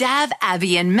 Stab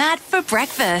Abby and Matt for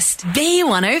breakfast.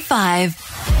 B105.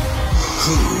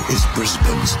 Who is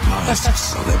Brisbane's masked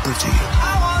celebrity?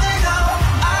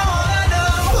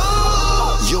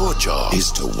 Your job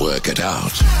is to work it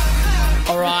out.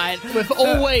 All right.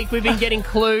 All week we've been getting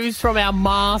clues from our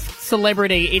masked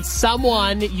celebrity. It's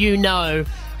someone you know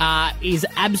is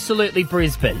absolutely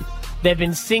Brisbane. They've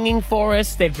been singing for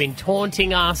us. They've been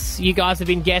taunting us. You guys have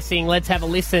been guessing. Let's have a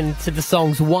listen to the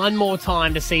songs one more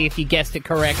time to see if you guessed it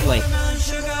correctly. Watermelon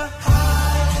sugar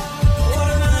high,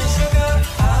 watermelon sugar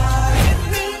high. Hit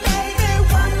me, baby,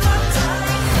 one more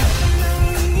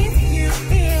time. You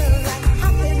feel like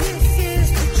happiness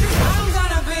is the truth. I'm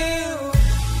gonna build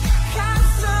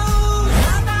castles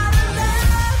out of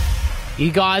love.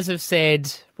 You guys have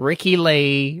said Ricky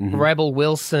Lee, Rebel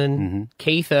Wilson,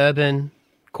 Keith Urban,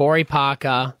 Corey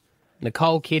Parker,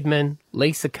 Nicole Kidman,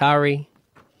 Lisa Curry,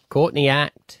 Courtney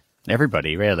Act.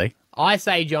 Everybody, really. I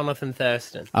say Jonathan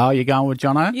Thurston. Oh, you're going with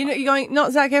Jono? You're going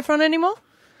not Zac Efron anymore?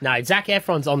 No, Zac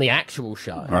Efron's on the actual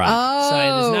show. Right. Oh, So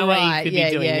there's no way right. he could be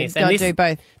doing this. Got to do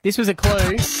both. This was a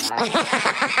clue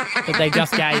that they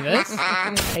just gave us.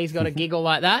 He's got a giggle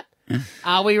like that.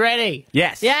 Are we ready?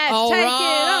 Yes. Yes, All take right. it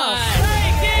off.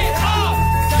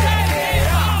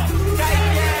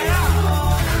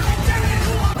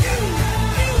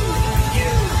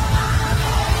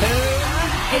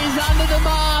 the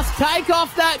mask. Take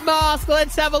off that mask.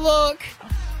 Let's have a look.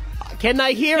 Can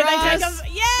they hear us?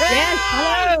 Yes.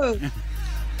 Hello.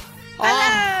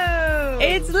 Hello.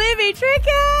 It's Libby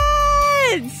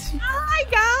Trickett. Hi,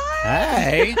 guys.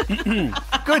 Hey.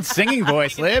 Good singing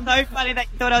voice, Lib. So funny that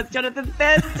you thought I was Jonathan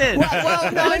Thurston.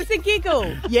 Well, no, What's the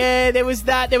giggle? Yeah, there was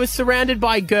that. There was surrounded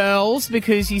by girls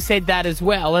because you said that as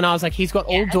well. And I was like, he's got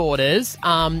all daughters.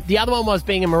 The other one was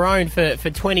being a maroon for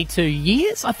 22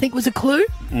 years, I think was a clue.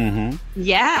 Mm-hmm.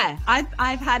 Yeah.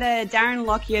 I've had a Darren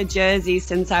Lockyer jersey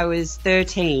since I was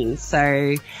 13.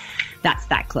 So that's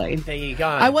that clue. There you go.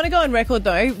 I want to go on record,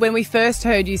 though. When we first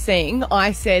heard you sing,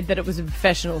 I said that it was a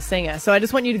professional singer. So I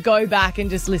just want you to go back and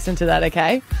just listen to that,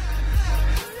 okay?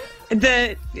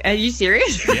 Are you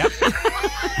serious? Yep.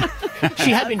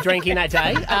 She had been drinking that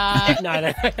day.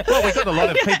 No. Well, we've got a lot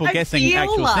of people guessing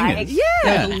actual singers.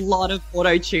 There's a lot of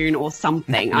auto-tune or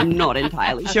something. I'm not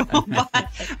entirely sure. But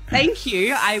thank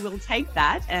you. I will take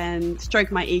that and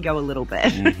stroke my ego a little bit.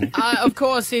 Mm-hmm. Of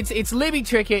course, it's Libby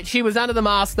Trickett. She was under the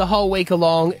mask the whole week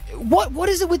along. What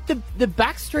is it with the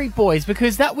Backstreet Boys?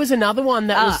 Because that was another one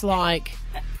that was like...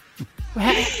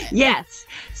 Yes.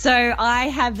 So I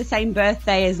have the same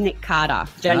birthday as Nick Carter,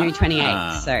 January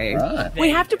 28th. So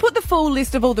we have to put the full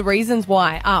list of all the reasons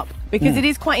why up because it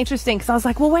is quite interesting. Because I was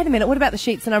like, well, wait a minute, what about the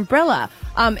sheets and umbrella?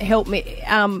 Help me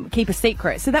keep a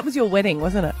secret. So that was your wedding,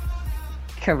 wasn't it?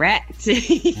 Correct.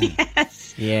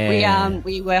 Yes. Yeah.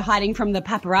 We were hiding from the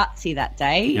paparazzi that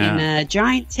day in a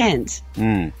giant tent.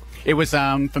 It was,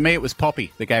 for me, it was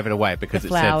Poppy that gave it away because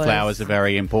it said flowers are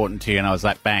very important to you, and I was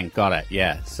like, bang, got it,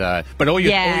 yeah. So, but all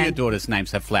your daughters'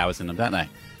 names have flowers in them, don't they?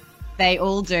 They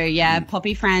all do, yeah.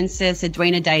 Poppy Francis,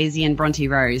 Edwina Daisy, and Bronte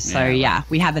Rose. So, yeah,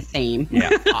 we have a theme,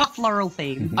 a floral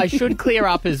theme. I should clear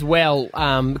up as well,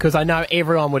 because I know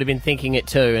everyone would have been thinking it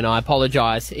too, and I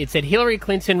apologise. It said Hillary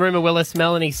Clinton, Rumer Willis,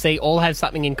 Melanie C. all have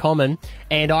something in common,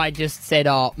 and I just said,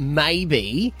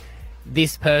 maybe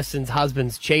this person's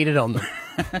husband's cheated on them.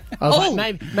 I was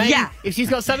like, maybe if she's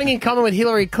got something in common with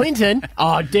Hillary Clinton,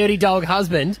 dirty dog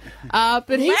husband. But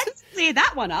let's clear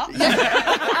that one up.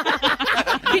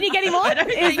 Can you get him on? I don't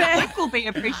think Nick will be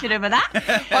appreciative of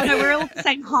that. No, we're all the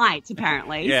same height,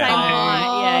 apparently. Yeah. Same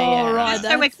Yeah. Right.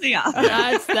 Just so we're clear.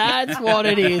 That's what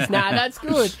it is. Nah, that's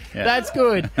good. Yeah. That's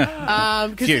good.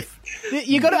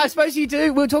 You got to. I suppose you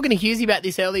do. We were talking to Hughesy about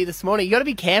this earlier this morning. You got to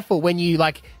be careful when you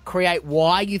create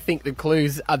why you think the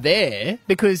clues are there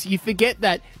because you forget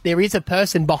that there is a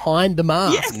person behind the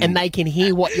mask and they can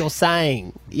hear what you're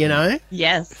saying. You know?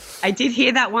 Yes, I did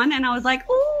hear that one, and I was like,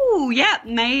 "Ooh, yeah,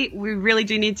 mate, we really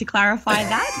do need to clarify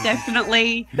that.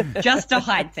 Definitely, just a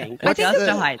height thing. Just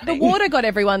a height thing." The water got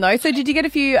everyone though. So did you get a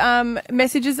few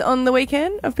messages on the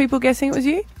weekend of people guessing it was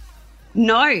you?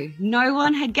 No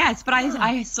one had guessed, but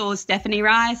I saw Stephanie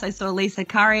Rice, I saw Lisa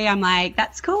Curry. I'm like,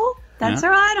 that's cool. That's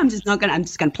all right. I'm just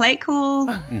gonna play it cool,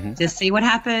 just see what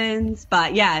happens.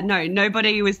 But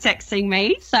nobody was texting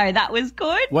me, so that was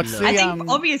good. I think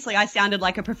obviously I sounded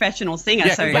like a professional singer,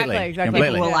 so exactly.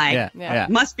 People were like,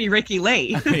 must be Ricky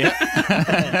Lee.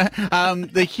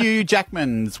 The Hugh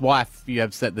Jackman's wife, you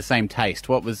have said the same taste.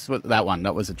 What was that one?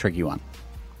 That was a tricky one.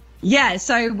 Yeah,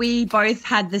 so we both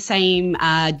had the same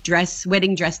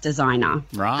wedding dress designer,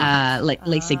 right?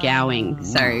 Lisa Gowing.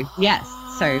 So yes,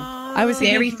 I was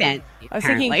very fancy. I was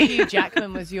thinking Hugh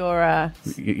Jackman was your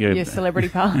celebrity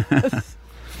pass.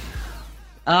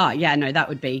 Oh, yeah, no, that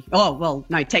would be... Oh, well,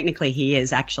 no, technically he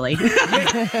is, actually. Don't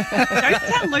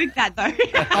tell Luke that, though.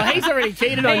 He's already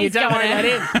cheated on you. Don't worry about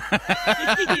him.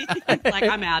 Like,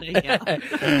 I'm out of here.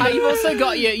 You've also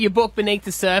got your book, Beneath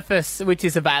the Surface, which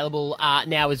is available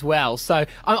now as well. So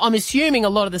I'm assuming a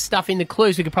lot of the stuff in the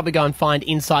clues we could probably go and find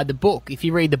inside the book. If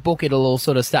you read the book, it'll all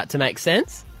sort of start to make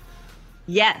sense.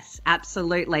 Yes,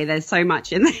 absolutely. There's so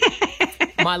much in there.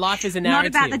 My life is a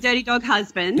narrative. Not about the dirty dog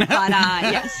husband, but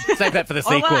yes. Save that for the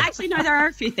sequel. Well, actually, no, there are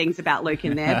a few things about Luke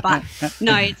in there, but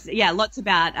no, it's lots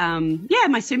about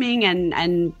my swimming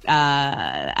and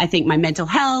I think my mental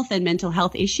health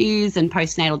issues and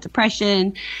postnatal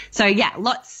depression. So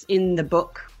lots in the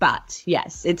book. But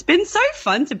yes, it's been so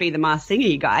fun to be the Masked Singer,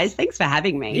 you guys. Thanks for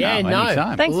having me. Yeah,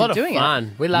 thanks for doing fun.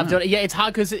 it. We love doing it. Yeah, it's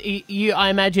hard because I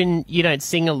imagine you don't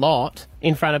sing a lot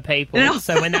in front of people. No.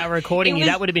 So when they were recording you,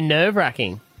 that would have been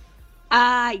nerve-wracking.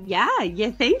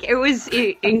 You think? It was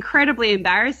incredibly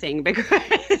embarrassing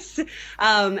because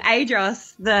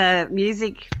Adros, the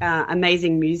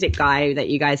amazing music guy that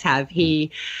you guys have, he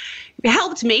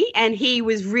helped me, and he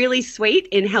was really sweet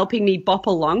in helping me bop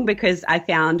along because I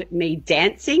found me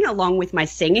dancing along with my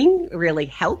singing really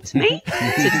helped me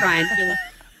to try and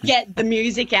get the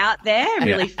music out there and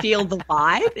really feel the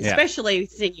vibe, especially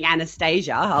singing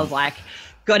Anastasia. I was like,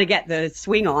 got to get the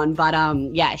swing on. But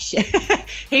yeah,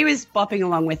 he was bopping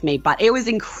along with me, but it was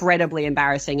incredibly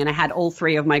embarrassing. And I had all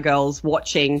three of my girls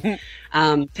watching,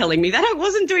 telling me that I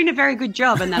wasn't doing a very good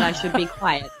job and that I should be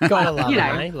quiet. Gotta love you it,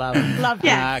 know, mate. Love it. Love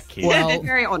yeah. Well, They're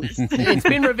very honest. It's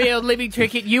been revealed, Libby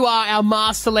Trickett, you are our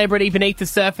masked celebrity beneath the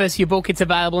surface. Your book, it's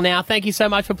available now. Thank you so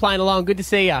much for playing along. Good to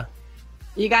see you.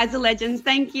 You guys are legends.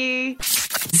 Thank you.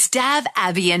 Stab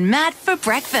Abby and Matt for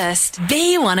breakfast.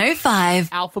 B105.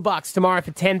 Alpha Bucks tomorrow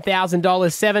for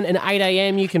 $10,000, 7 and 8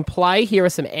 a.m. You can play. Here are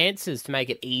some answers to make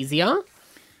it easier.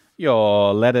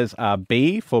 Your letters are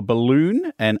B for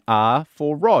balloon and R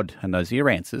for rod. And those are your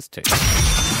answers too.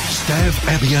 Stab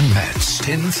Abby and Matt's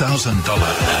 $10,000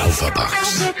 Alpha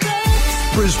Bucks.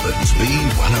 Brisbane's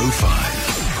B105.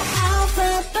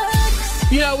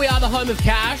 You know, we are the home of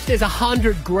cash. There's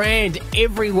 $100,000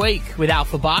 every week with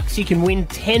Alpha Bucks. You can win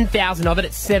 10,000 of it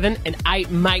at 7 and 8.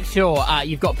 Make sure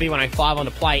you've got B105 on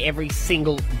to play every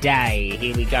single day.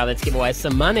 Here we go. Let's give away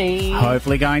some money.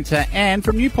 Hopefully going to Anne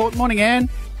from Newport. Morning, Anne.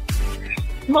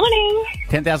 Morning.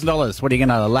 $10,000. What are you going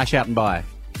to lash out and buy?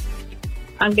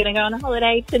 I'm going to go on a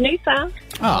holiday to Noosa.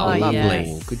 Oh, lovely.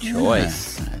 yes. Good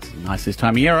choice. That's nice this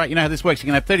time of year. All right, you know how this works. You're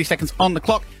going to have 30 seconds on the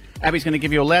clock. Abby's going to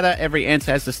give you a letter. Every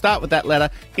answer has to start with that letter.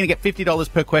 You're going to get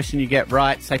 $50 per question you get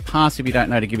right. Say pass if you don't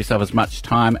know to give yourself as much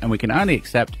time, and we can only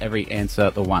accept every answer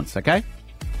the once, okay?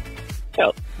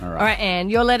 Sure. All All right,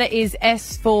 Anne, your letter is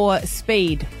S for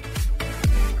speed.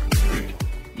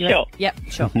 Sure. Yep,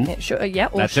 sure. Mhm. Yeah, sure. Yeah,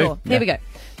 or That too, sure. yeah. Here we go.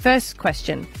 First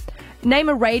question. Name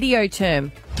a radio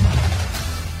term.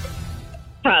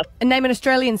 Pass. And name an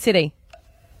Australian city.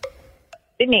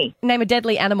 Sydney. Name a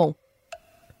deadly animal.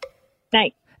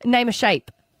 Snake. Name a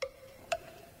shape.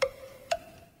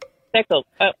 Circle.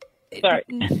 Oh, sorry.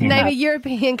 Name a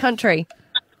European country.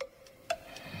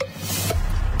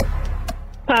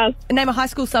 Pass. Name a high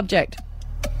school subject.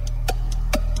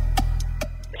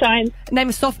 Science. Name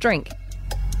a soft drink.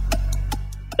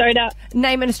 Soda.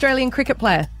 Name an Australian cricket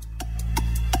player.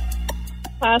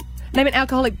 Pass. Name an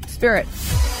alcoholic spirit.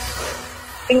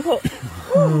 Singapore.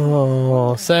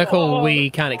 Oh, circle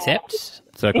we can't accept.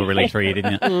 Circle really threw you,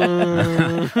 didn't you? But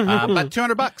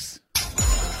 $200.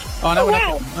 Oh, no. Oh,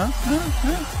 wow.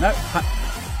 No.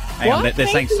 Hang on, What? they're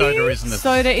saying soda isn't a...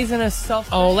 Soda isn't a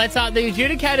soft. Oh, let's the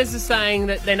adjudicators are saying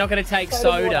that they're not going to take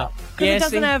soda. It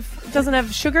doesn't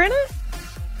have sugar in it,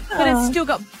 but it's still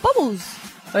got bubbles.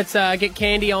 Let's get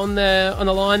Candy on the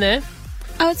line there.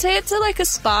 I would say it's like a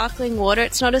sparkling water.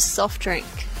 It's not a soft drink.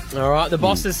 All right, the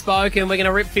boss has spoken. We're going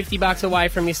to rip $50 away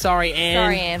from you. Sorry, Anne.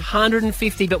 Sorry, Anne.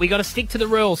 150, but we got to stick to the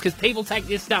rules because people take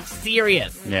this stuff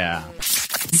serious. Yeah.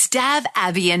 Stab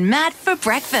Abby and Matt for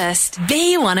breakfast.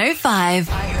 B105.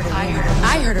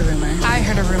 I heard a rumor.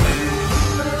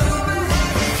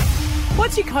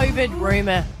 What's your COVID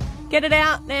rumour? Get it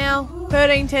out now.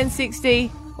 13 10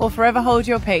 60 or forever hold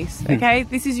your peace. Okay,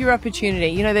 this is your opportunity.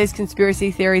 You know, there's conspiracy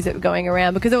theories that were going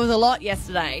around because there was a lot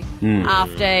yesterday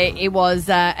after it was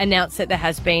announced that there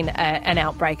has been an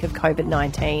outbreak of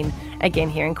COVID-19 again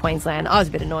here in Queensland. I was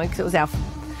a bit annoyed because it was our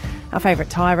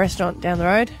favourite Thai restaurant down the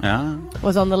road.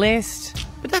 Was on the list.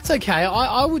 But that's okay.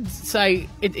 I would say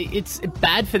it's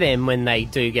bad for them when they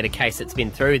do get a case that's been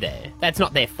through there. That's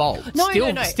not their fault. No.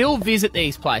 Still visit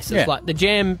these places, like the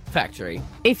Jam Factory.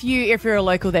 If you're a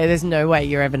local there, there's no way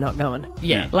you're ever not going.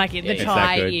 Yeah. Like the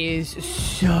Thai is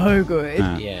so good.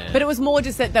 Yeah. But it was more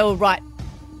just that they were right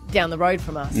down the road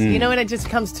from us. You know, when it just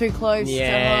comes too close to home,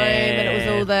 and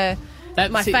it was all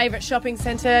my favourite shopping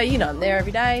centre. You know, I'm there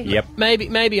every day. Yep.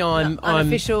 Maybe I'm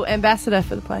Unofficial ambassador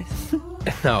for the place.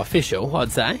 no official,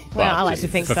 I'd say. Well, I like to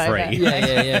think for so. free. But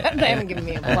Yeah. they haven't given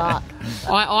me a plaque.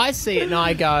 I see it and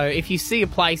I go, if you see a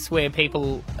place where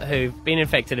people who've been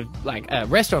infected, like a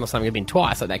restaurant or something, have been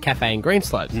twice, like that cafe in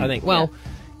Greenslopes, I think, well,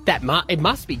 it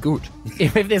must be good.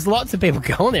 if there's lots of people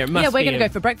going there, it must be we're going to go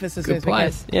for breakfast as soon as we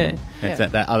can. Yeah. It's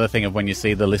that other thing of when you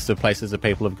see the list of places that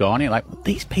people have gone, you're like, well,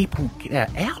 these people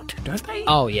get out, don't they?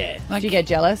 Oh, yeah. Did you get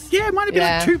jealous? Yeah, it might have been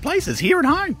like 2 places here at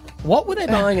home. What were they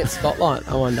buying at Spotlight,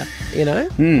 I wonder? You know?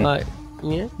 Like,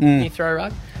 you throw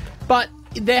rug. But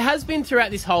there has been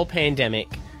throughout this whole pandemic,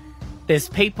 there's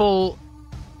people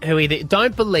who either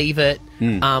don't believe it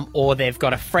or they've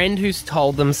got a friend who's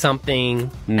told them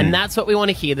something. And that's what we want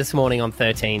to hear this morning on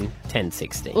 13 10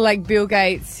 60. Like Bill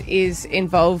Gates is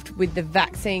involved with the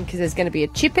vaccine because there's going to be a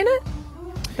chip in it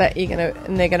that they're going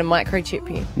to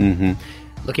microchip you. Mm-hmm.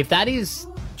 Look, if that is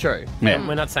true, and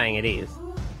we're not saying it is,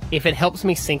 if it helps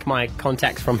me sync my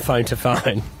contacts from phone to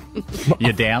phone,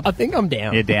 you're down. I think I'm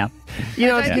down. You're down. You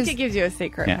know, I don't think it gives you a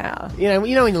secret power. You know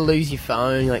when you lose your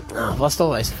phone, you're like, oh, I've lost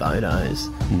all those photos.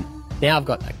 Now I've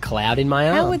got a cloud in my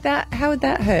arm. How would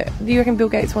that hurt? Do you reckon Bill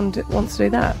Gates wants to do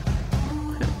that?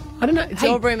 I don't know. It's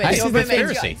your rumour. Hey, It's your it's a rumour.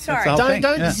 conspiracy. Sorry. That's the whole thing.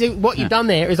 Don't see what you've done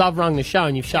there is I've rung the show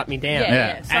and you've shut me down.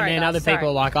 Yeah. Sorry, and then guys, other people sorry.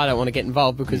 are like, I don't want to get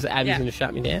involved because Abby's going to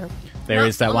shut me down. There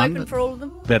is that I'm one open for all of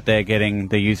them. that they're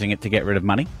using it to get rid of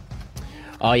money.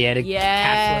 Oh, yeah, to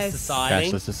Yes. cashless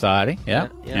society. Cashless society, yeah.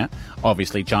 Yeah.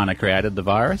 Obviously, China created the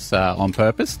virus on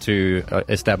purpose to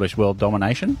establish world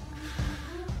domination.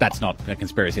 That's not a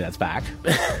conspiracy, that's fact.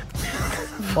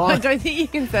 I don't think you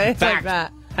can say it like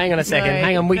that. Hang on a second. No,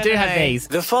 Hang on. We no, do no. have these.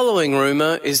 The following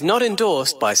rumour is not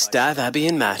endorsed by Stav, Abby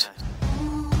and Matt.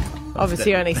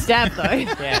 Obviously, only stab though.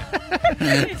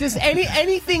 Yeah. Just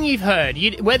anything you've heard,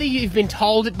 whether you've been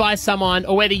told it by someone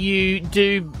or whether you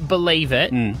do believe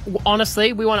it.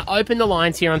 Honestly, we want to open the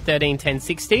lines here on 13 10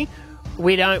 60.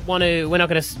 We're not going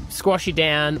to squash you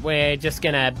down. We're just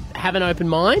going to have an open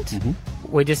mind.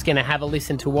 We're just going to have a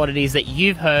listen to what it is that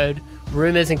you've heard,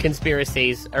 rumours and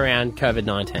conspiracies around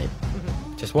COVID-19.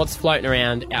 Just what's floating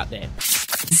around out there.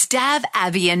 Stab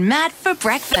Abby and Matt for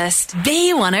breakfast.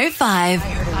 B105.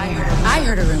 I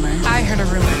heard a rumor. I heard a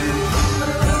rumor.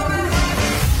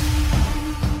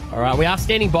 All right, we are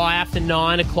standing by after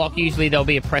 9 o'clock. Usually there'll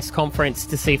be a press conference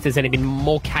to see if there's been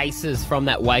more cases from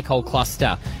that Wacol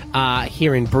cluster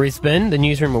here in Brisbane. The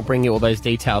newsroom will bring you all those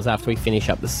details after we finish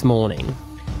up this morning.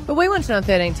 But we want to know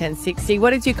 13 10 60.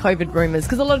 What is your COVID rumours?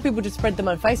 Because a lot of people just spread them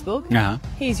on Facebook.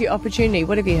 Here's your opportunity.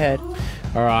 What have you heard?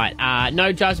 All right,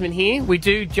 no judgment here. We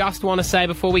do just want to say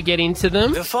before we get into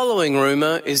them, The following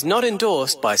rumour is not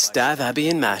endorsed by Stav, Abby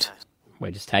and Matt.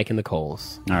 we're just taking the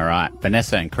calls. All right.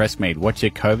 Vanessa and Crestmead, what's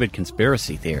your COVID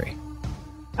conspiracy theory?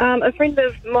 A friend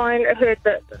of mine heard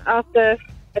that after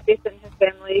a death in his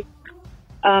family,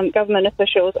 government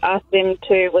officials asked them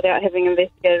to, without having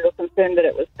investigated or confirmed that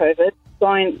it was COVID,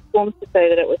 sign forms to say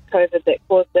that it was COVID that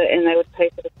caused it and they would pay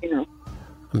for the funeral.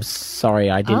 I'm sorry,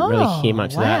 I didn't really hear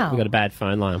much of that. wow. We got a bad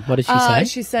phone line. What did she say?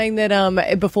 She's saying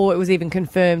that before it was even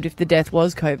confirmed if the death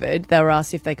was COVID, they were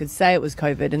asked if they could say it was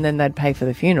COVID and then they'd pay for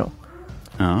the funeral.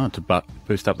 Oh, to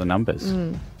boost up the numbers.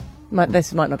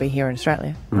 This might not be here in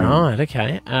Australia. Right,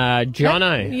 okay.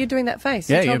 Jono. You're doing that face.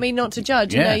 Yeah, you told you're- me not to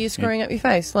judge, yeah, and now you're screwing up your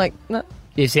face. Like, no.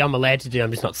 You see, I'm allowed to do. I'm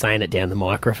just not saying it down the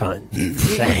microphone. But you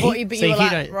See, were you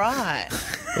like, don't- right.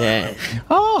 Yeah.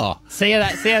 Oh, see how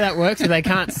that works? So they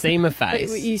can't see my face.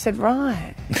 But you said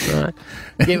right. Right.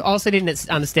 Yeah, I also didn't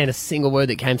understand a single word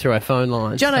that came through our phone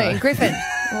line. Jono, Griffin,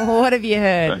 what have you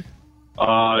heard?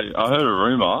 I heard a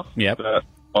rumour that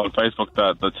on Facebook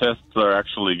that the tests are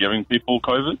actually giving people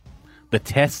COVID. The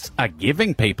tests are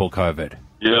giving people COVID?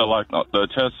 Yeah, like the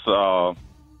tests are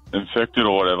infected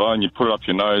or whatever, and you put it up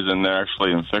your nose and they're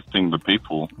actually infecting the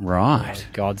people. Right.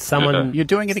 God, someone... You're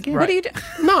doing it again? What are you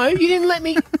No, you didn't let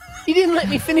me... You didn't let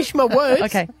me finish my words.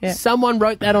 Okay, yeah. Someone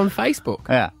wrote that on Facebook.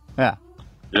 Yeah. Yeah,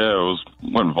 it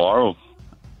went viral.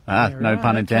 No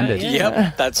pun intended.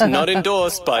 Yep, that's not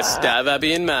endorsed by Stav,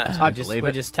 Abby and Matt.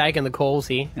 We're just taking the calls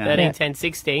here. 13 10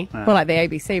 60. We're like the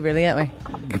ABC, really, aren't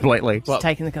we? Completely. Just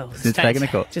taking the calls. Just taking the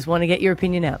call. Just want to get your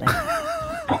opinion out there.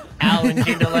 Alan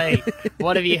Jindalee,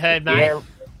 what have you heard, mate? Yeah,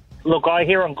 look, I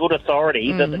hear on good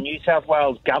authority that the New South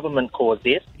Wales government caused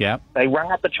this. Yeah. They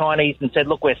rung up the Chinese and said,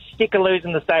 look, we're sick of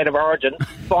losing the state of origin.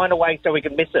 Find a way so we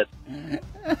can miss it.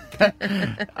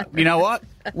 You know what?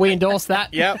 We endorse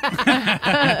that. Yep.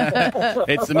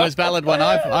 It's the most valid one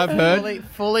I've heard.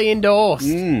 Fully endorsed.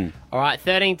 All right,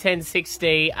 13 10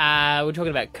 60. We're talking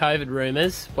about COVID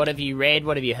rumours. What have you read?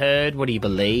 What have you heard? What do you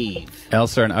believe?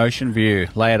 Elsa and Ocean View,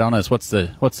 lay it on us. What's the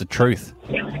truth?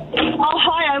 Oh,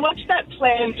 hi. I watched that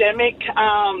Plandemic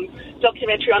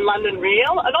documentary on London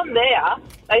Real, and on there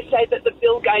they say that the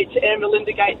Bill Gates and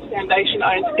Melinda Gates Foundation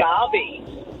owns Garvey.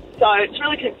 So it's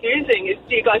really confusing.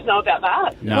 Do you guys know about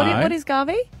that? No. What is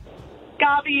Garvey?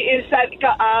 Garvey is that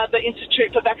the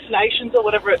Institute for Vaccinations or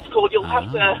whatever it's called. You'll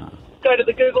have to go to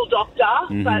the Google doctor,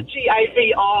 but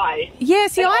GAVI. Yeah,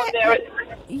 see, And on there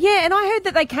and I heard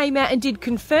that they came out and did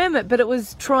confirm it, but it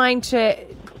was trying to...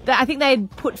 I think they had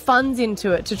put funds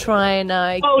into it to try and...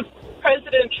 Well,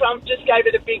 President Trump just gave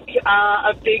it a big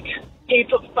heap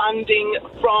of funding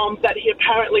from that he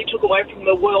apparently took away from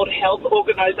the World Health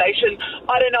Organization.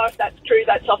 I don't know if that's true.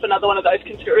 That's off another one of those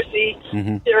conspiracy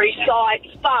theory sites.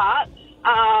 But,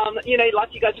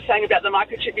 like you guys were saying about the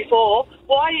microchip before,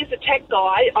 why is a tech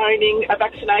guy owning a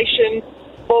vaccination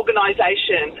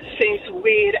organization? Seems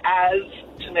weird as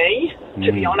to me,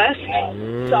 to be honest.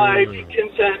 So, big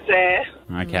concerns there.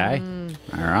 Okay.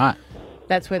 All right.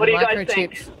 That's where What the do you guys microchips...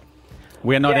 think?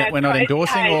 We're not Yeah, we're not great.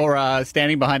 endorsing Hey. or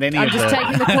standing behind any I'm of just the...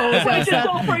 taking the calls. We're just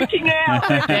all freaking out.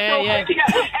 We're just all freaking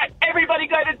out. Everybody everybody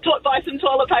go to buy some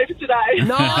toilet paper today.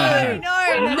 No,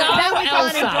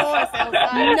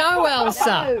 Elsa. No,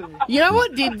 Elsa. You know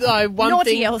what did though?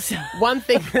 Naughty Elsa. One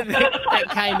thing that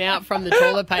came out from the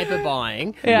toilet paper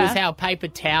buying was how paper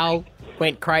towel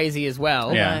went crazy as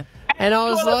well. Yeah. And I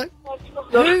was like,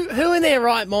 who in their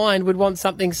right mind would want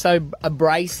something so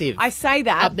abrasive? I say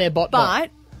that, up their bot.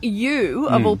 but you,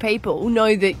 of all people,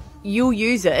 know that you'll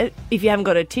use it if you haven't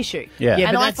got a tissue. Yeah, and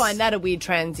but I that's- find that a weird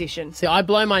transition. See, I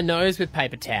blow my nose with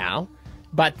paper towel,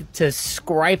 but to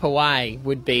scrape away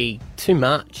would be too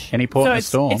much. Any port in the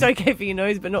storm. It's okay for your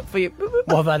nose, but not for your...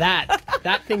 Well, for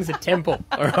that thing's a temple,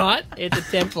 all right? It's a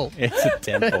temple. It's a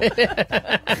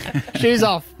temple. Shoes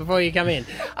off before you come in.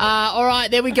 All right,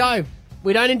 there we go.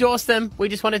 We don't endorse them. We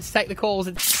just wanted to take the calls.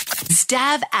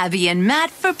 Stab Abby and Matt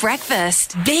for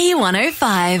breakfast.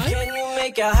 B105. Can you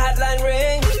make a hotline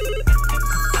ring?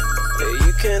 Yeah,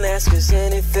 you can ask us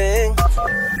anything.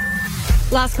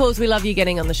 Last calls, we love you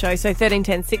getting on the show. So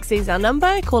 131060 is our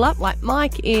number. Call up like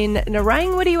Mike in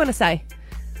Narang. What do you want to say?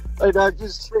 Hey, Doug,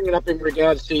 just bringing up in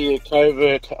regards to your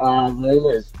covert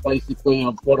rumours. Basically,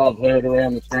 what I've heard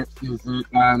around the traps is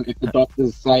that if the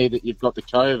doctors say that you've got the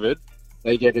COVID,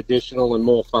 they get additional and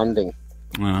more funding.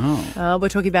 Oh. We're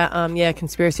talking about,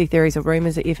 conspiracy theories or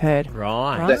rumours that you've heard.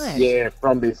 Right. That's,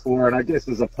 from before. And I guess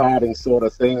as a parting sort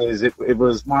of thing is it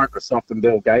was Microsoft and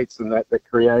Bill Gates and that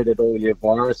created all your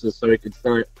viruses so he could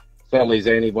sell his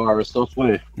antivirus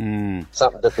software.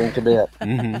 Something to think about.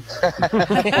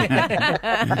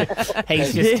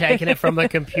 He's just taking it from the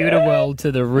computer world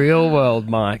to the real world,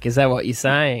 Mike. Is that what you're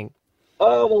saying?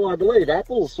 Oh, well, I believe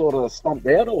Apple sort of stumped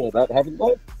out all of that, haven't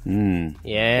they?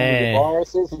 Yeah.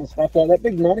 Viruses and stuff like that.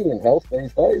 Big money in health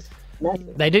these days.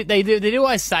 Massive. They do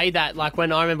always say that. Like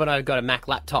when I remember when I got a Mac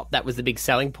laptop, that was the big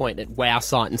selling point at Wow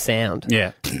Sight and Sound.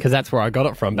 Yeah. Because that's where I got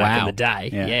it from back in Wow. the day.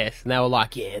 Yeah. Yes. And they were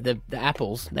like, the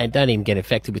Apples, they don't even get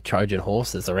infected with Trojan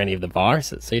horses or any of the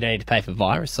viruses, so you don't need to pay for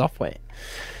virus software.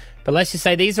 But let's just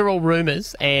say these are all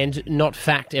rumours and not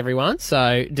fact, everyone.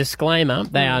 So, disclaimer,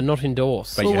 they are not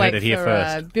endorsed. But you heard it here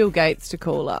first. Bill Gates to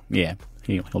call up. Yeah,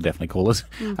 he'll definitely call us.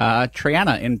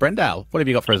 Triana in Brendale, what have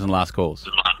you got for us in the last calls?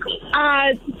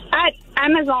 At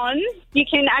Amazon, you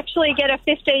can actually get a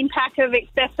 15-pack of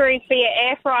accessories for your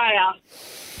air fryer.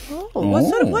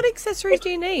 What accessories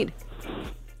do you need?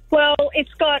 Well,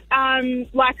 it's got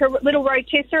like a little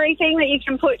rotisserie thing that you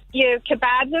can put your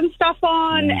kebabs and stuff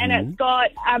on, and it's got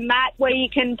a mat where you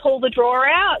can pull the drawer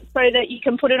out so that you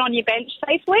can put it on your bench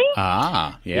safely.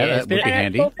 Ah, yeah, that would be and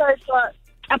handy. it's also got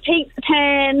a pizza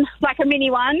pan, like a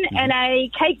mini one, and a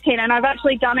cake tin, and I've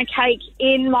actually done a cake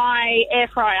in my air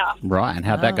fryer. Right, and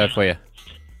how'd that go for you?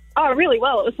 Oh, really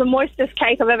well. It was the moistest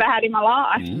cake I've ever had in my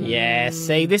life. Yeah,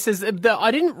 see, this is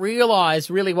I didn't realise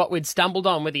really what we'd stumbled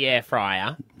on with the air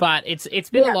fryer, but it's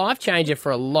been a life changer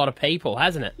for a lot of people,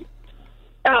 hasn't it?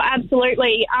 Oh,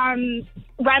 absolutely.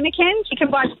 Ramekins, you can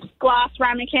buy glass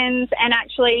ramekins and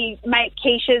actually make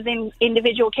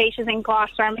individual quiches in glass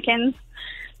ramekins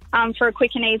for a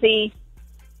quick and easy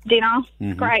dinner.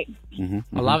 Great. I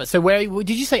love it. So where did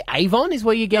you say Avon is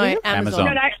where you're getting it?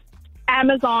 Amazon. No,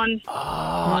 Amazon.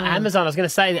 Oh, Amazon. I was going to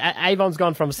say Avon's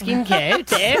gone from skincare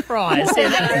to air fryers. I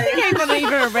don't think Avon are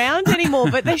even around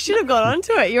anymore, but they should have got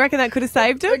onto it. You reckon that could have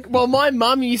saved them? Well, my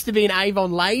mum used to be an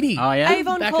Avon lady. Oh, yeah?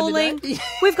 Avon Back in the calling. day.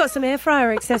 We've got some air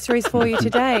fryer accessories for you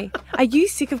today. Are you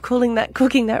sick of cooking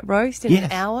that roast in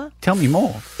an hour? Tell me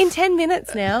more. In 10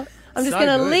 minutes now. I'm just So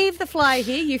going to good. leave the flyer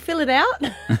here. You fill it out.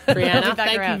 Brianna,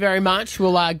 thank you very much.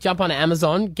 We'll jump on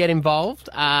Amazon, get involved.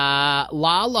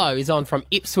 Lalo is on from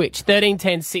Ipswich,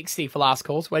 131060 for last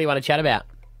calls. What do you want to chat about?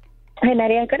 Hey,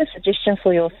 Matty, I've got a suggestion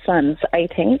for your son's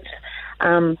 18th,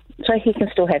 so he can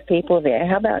still have people there.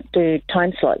 How about do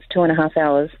time slots, 2.5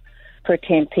 hours for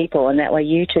 10 people, and that way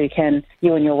you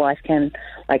and your wife can,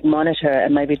 monitor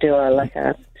and maybe do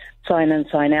a sign in,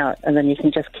 sign out, and then you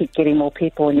can just keep getting more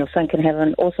people and your son can have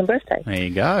an awesome birthday. There you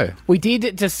go. We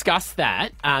did discuss that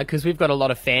because we've got a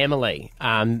lot of family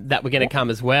that were going to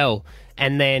come as well.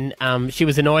 And then she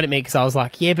was annoyed at me because I was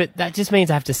like, yeah, but that just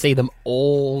means I have to see them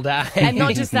all day. And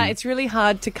not just that, it's really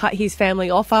hard to cut his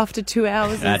family off after 2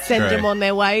 hours and That's send true. them on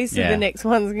their way so the next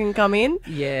ones can come in.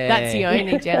 Yeah. That's the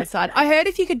only downside. I heard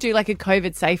if you could do a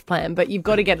COVID safe plan, but you've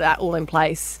got to get that all in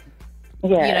place.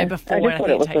 Yeah, before I just thought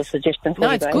it was a suggestion for No,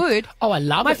 you it's guys. good. Oh, I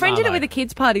love My it, friend did it Marlo. with a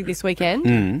kids' party this weekend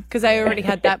Mm. because they already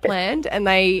had that planned and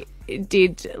they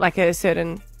did a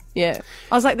certain Yeah.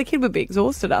 I was like, the kid would be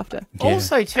exhausted after.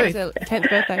 Also, too, It's their 10th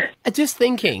birthday. Just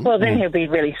thinking. Well, then he'll be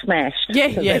really smashed. Yeah,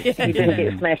 He didn't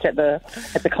get smashed at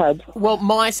the club. Well,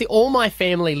 all my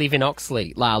family live in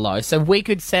Oxley, Lalo, so we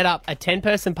could set up a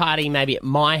 10-person party maybe at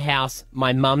my house,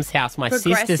 my mum's house, my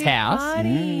sister's house.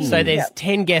 Party. So there's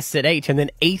 10 guests at each, and then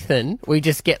Ethan, we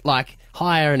just get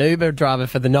hire an Uber driver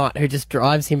for the night who just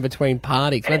drives him between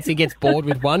parties. Once he gets bored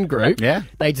with one group,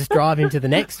 they just drive him to the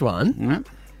next one.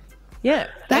 Yeah.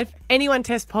 If anyone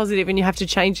tests positive and you have to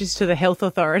change this to the health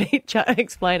authority,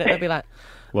 explain it, they'll be like,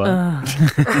 What?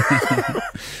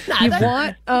 you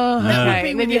what? Oh, No.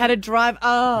 okay. And then you had to drive.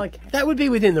 Oh, okay. That would be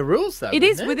within the rules, though. It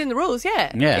is within the rules,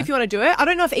 yeah. Yeah. If you want to do it. I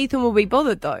don't know if Ethan will be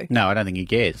bothered, though. No, I don't think he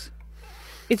cares.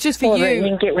 It's just for Well, you. then you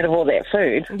can get rid of all that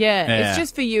food. Yeah, Yeah. it's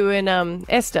just for you and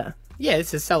Esther. Yeah,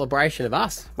 it's a celebration of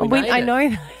us. I made know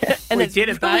it. that. And We it's did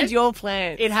it, ruined babe. your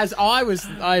plan. It has. I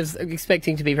was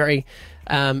expecting to be very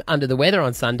under the weather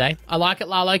on Sunday. I like it,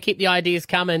 Lalo. Keep the ideas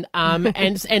coming.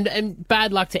 And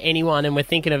bad luck to anyone. And we're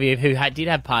thinking of you who did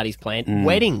have parties planned,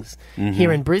 weddings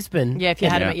here in Brisbane. Yeah, if you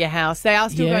had them at your house. They are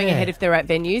still going ahead if they're at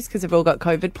venues because they've all got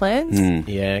COVID plans.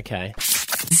 Yeah, okay.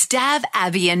 Stab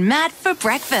Abby and Matt for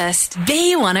breakfast.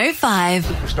 B105.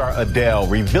 Superstar Adele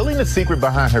revealing the secret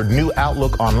behind her new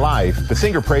outlook on life. The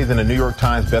singer praised in a New York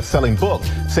Times best-selling book,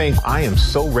 saying, "I am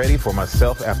so ready for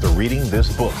myself after reading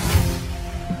this book."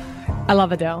 I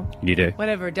love Adele. You do?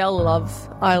 Whatever Adele loves,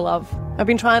 I love. I've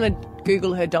been trying to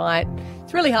Google her diet.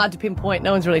 It's really hard to pinpoint.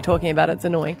 No one's really talking about it. It's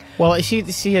annoying. Well, she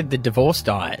had the divorce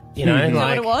diet, you know. Is that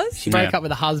what it was? She broke up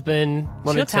with a husband.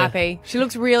 She looks happy. She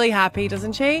looks really happy,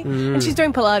 doesn't she? And she's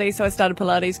doing Pilates, so I started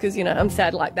Pilates because, I'm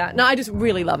sad like that. No, I just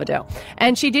really love Adele.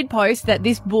 And she did post that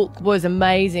this book was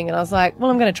amazing, and I was like, well,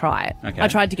 I'm going to try it. Okay. I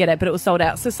tried to get it, but it was sold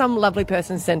out. So some lovely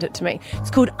person sent it to me.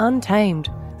 It's called Untamed.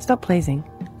 Stop pleasing.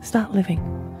 Start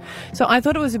living. So I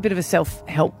thought it was a bit of a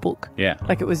self-help book. Yeah.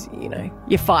 Like it was,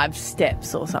 your 5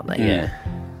 steps or something. Yeah.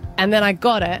 And then I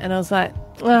got it, and I was like,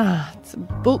 it's a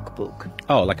book.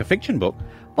 Oh, like a fiction book?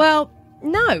 Well,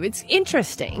 no, it's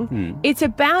interesting. It's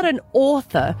about an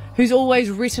author who's always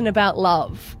written about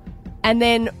love. And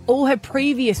then all her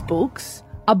previous books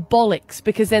are bollocks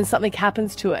because then something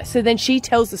happens to her. So then she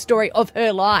tells the story of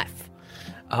her life.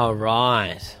 Oh,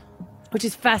 right. Which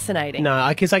is fascinating. No,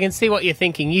 because I can see what you're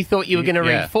thinking. You thought you were going to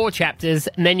read 4 chapters,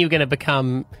 and then you were going to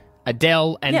become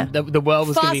Adele, and the world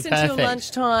was going to be Fast perfect. until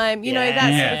lunchtime,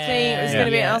 that sort of thing. It was going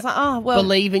to be. I was like, oh well.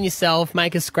 Believe in yourself,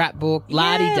 make a scrapbook,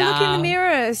 la-di-da. Look in the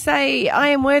mirror, say I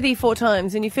am worthy 4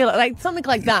 times, and you feel like something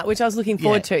like that, which I was looking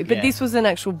forward to. But this was an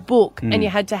actual book, and you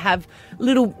had to have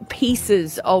little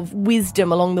pieces of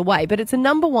wisdom along the way. But it's a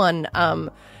 #1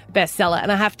 bestseller,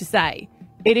 and I have to say,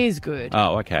 it is good.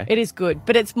 Oh, okay. It is good,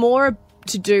 but it's more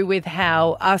to do with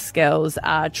how us girls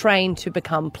are trained to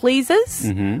become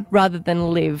pleasers rather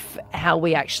than live how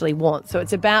we actually want. So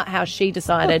it's about how she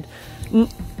decided.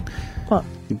 What?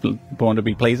 Born to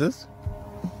be pleasers?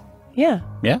 Yeah.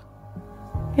 Yeah?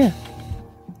 Yeah.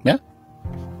 Yeah?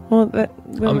 Well,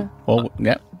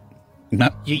 yeah. No.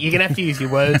 You're going to have to use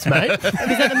your words, mate. because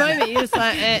at the moment you're just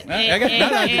like. Okay. No,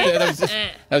 that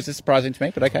was just surprising to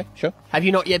me, but okay, sure. Have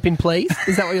you not yet been pleased?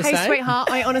 Is that what you're Hey, saying?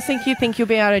 sweetheart, I honestly think you'll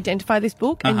be able to identify this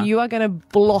book and you are going to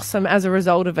blossom as a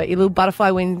result of it. Your little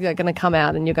butterfly wings are going to come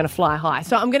out and you're going to fly high.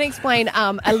 So I'm going to explain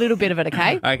a little bit of it,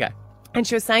 okay? Okay. And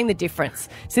she was saying the difference.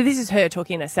 So this is her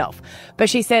talking herself. But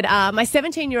she said, my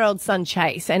 17-year-old son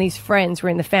Chase and his friends were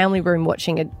in the family room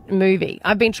watching a movie.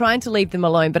 I've been trying to leave them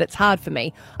alone, but it's hard for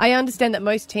me. I understand that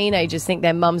most teenagers think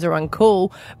their mums are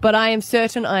uncool, but I am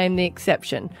certain I am the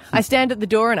exception. I stand at the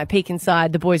door and I peek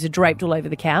inside. The boys are draped all over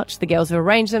the couch. The girls have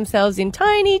arranged themselves in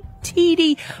tiny,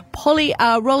 teeny,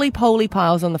 roly-poly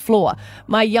piles on the floor.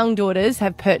 My young daughters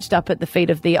have perched up at the feet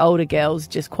of the older girls,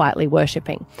 just quietly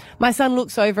worshipping. My son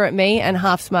looks over at me and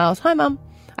half smiles. Hi, Mum.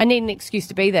 I need an excuse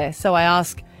to be there, so I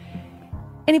ask,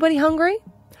 anybody hungry?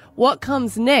 What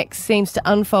comes next seems to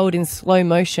unfold in slow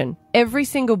motion. Every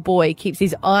single boy keeps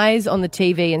his eyes on the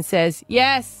TV and says,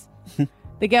 yes.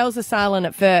 The girls are silent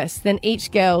at first, then each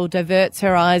girl diverts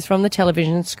her eyes from the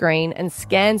television screen and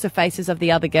scans the faces of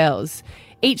the other girls.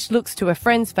 Each looks to a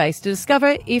friend's face to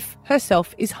discover if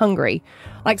herself is hungry,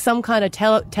 like some kind of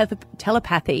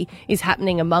telepathy is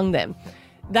happening among them.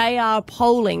 They are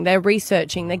polling, they're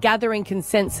researching, they're gathering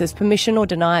consensus, permission or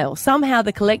denial. Somehow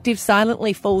the collective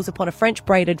silently falls upon a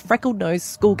French-braided, freckled-nosed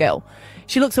schoolgirl.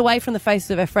 She looks away from the faces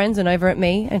of her friends and over at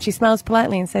me, and she smiles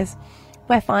politely and says,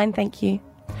 we're fine, thank you.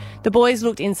 The boys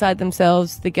looked inside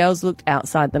themselves, the girls looked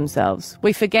outside themselves.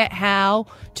 We forget how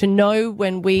to know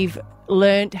when we've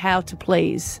learned how to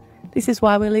please. This is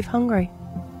why we live hungry.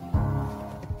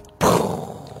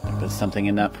 There's something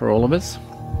in that for all of us.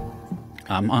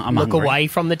 I'm look hungry. away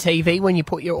from the TV when you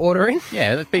put your order in.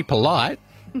 Yeah, let's be polite.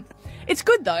 It's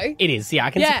good though. It is, yeah. I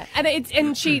can Yeah,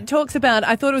 and she talks about.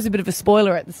 I thought it was a bit of a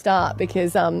spoiler at the start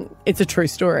because it's a true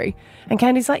story. And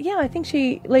Candy's like, yeah, I think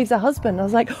she leaves her husband. I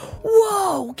was like,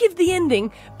 whoa, give the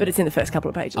ending, but it's in the first couple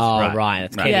of pages. Oh, right.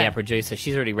 That's Katie, Yeah. our producer.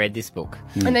 She's already read this book.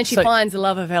 And then she finds the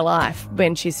love of her life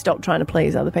when she's stopped trying to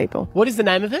please other people. What is the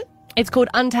name of it? It's called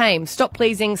Untamed. Stop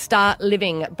Pleasing, Start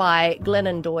Living by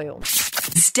Glennon Doyle.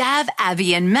 Stab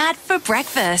Abby and Matt for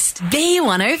breakfast.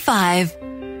 B105.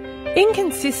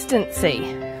 Inconsistency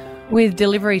with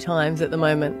delivery times at the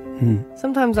moment.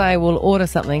 Sometimes I will order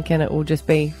something and it will just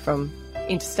be from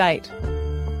interstate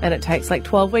and it takes like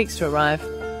 12 weeks to arrive.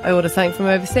 I order something from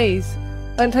overseas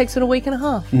and it takes it a week and a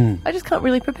half. I just can't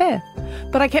really prepare.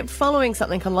 But I kept following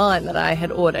something online that I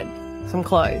had ordered, some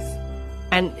clothes,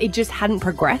 and it just hadn't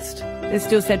progressed. It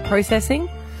still said processing.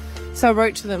 So I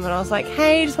wrote to them and I was like,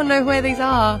 hey, just want to know where these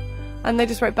are. And they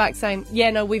just wrote back saying, yeah,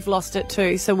 no, we've lost it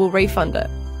too, so we'll refund it.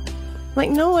 I'm like,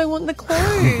 no, I want the clothes.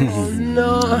 Oh,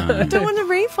 no. I don't want a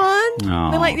refund.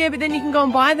 Oh. They're like, yeah, but then you can go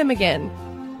and buy them again.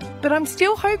 But I'm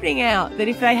still hoping out that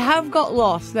if they have got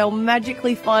lost, they'll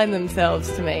magically find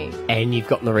themselves to me. And you've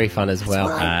got the refund as well.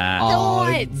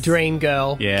 Right. Dream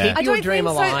girl. Yeah. Keep your dream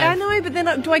think alive. so. I know, but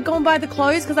then do I go and buy the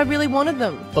clothes because I really wanted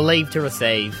them? Believe to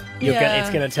receive. Yeah, It's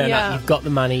going to turn yeah. up. You've got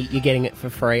the money. You're getting it for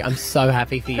free. I'm so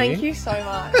happy for you. Thank you so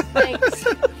much. Thanks.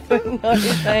 No,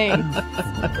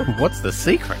 thanks. What's the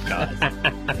secret, guys?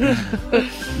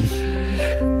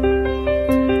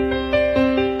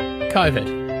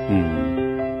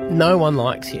 COVID. No one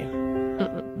likes you.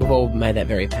 We've all made that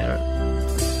very apparent.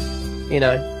 You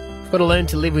know, I've got to learn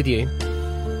to live with you.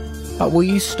 But will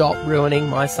you stop ruining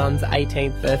my son's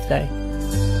 18th birthday?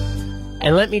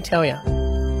 And let me tell you,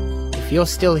 if you're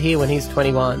still here when he's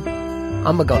 21,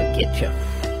 I'm going to get you.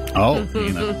 Oh,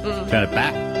 you know, turn it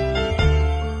back.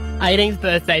 18th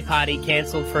birthday party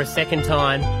cancelled for a second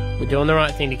time. We're doing the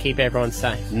right thing to keep everyone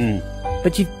safe.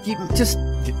 But you just,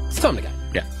 it's time to go.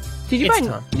 Yeah. Did you It's buy?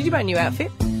 time. Did you buy a new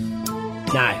outfit?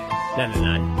 No,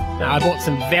 I bought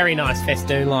some very nice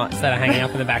festoon lights that are hanging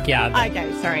up in the backyard.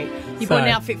 Okay, sorry. You So- bought an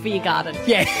outfit for your garden.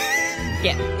 Yeah.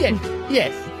 Yeah.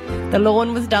 Yes. The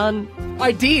lawn was done.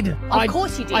 I did. Of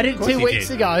course you did. I did Of course 2 you weeks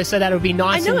did. ago, so that'll be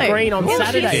nice I know. and green on Watch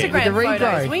Saturday Instagram with the photos.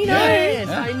 regrowth. We know. Yes,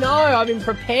 Yeah. I know. I've been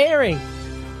preparing.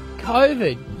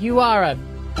 COVID, you are a...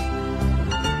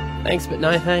 Thanks, but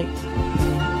no thanks.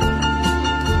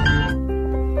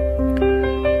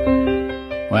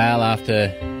 Well, after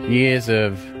years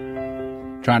of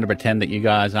trying to pretend that you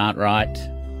guys aren't right,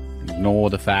 ignore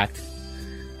the fact,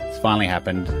 it's finally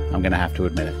happened. I'm going to have to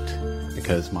admit it.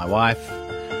 Because my wife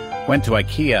went to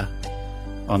IKEA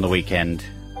on the weekend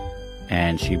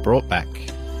and she brought back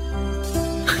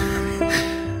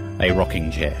a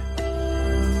rocking chair.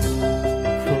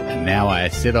 And now I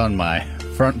sit on my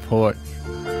front porch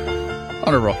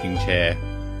on a rocking chair,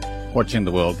 watching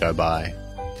the world go by,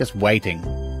 just waiting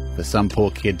for some poor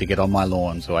kid to get on my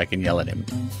lawn so I can yell at him.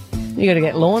 You got to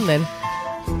get lawn then.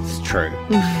 It's true.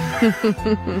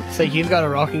 So you've got a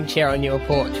rocking chair on your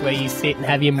porch where you sit and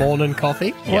have your morning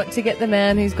coffee? What to get the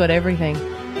man who's got everything?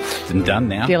 It's done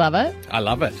now. Do you love it? I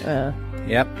love it.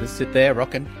 Yep, just sit there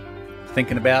rocking,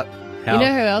 thinking about how, You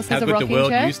know who else how has a good rocking the world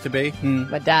chair? used to be.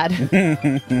 My dad.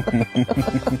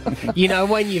 You know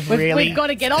when you've really... We've got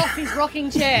to get off his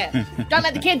rocking chair. Don't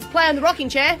let the kids play on the rocking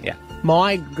chair. Yeah.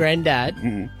 My granddad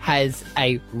has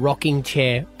a rocking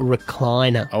chair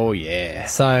recliner. Oh, yeah.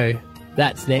 So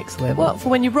that's next level. What, for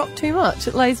when you rock too much,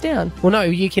 it lays down? Well, no,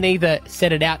 you can either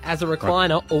set it out as a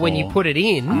recliner or when you put it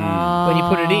in, when you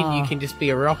put it in, you can just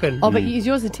be a rocking. Oh, but is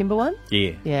yours a timber one?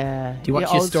 Yeah. Yeah. Do you watch You're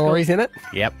your old school. stories in it?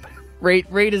 Yep.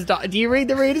 Reader's Do you read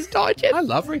the Reader's Digest? I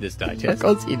love Reader's Digest. Of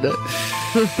course you do.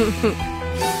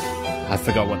 I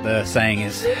forgot what the saying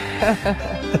is.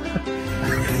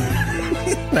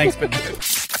 Thanks, but...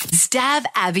 Stab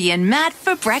Abby and Matt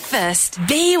for breakfast.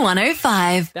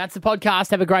 B105. That's the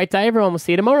podcast. Have a great day, everyone. We'll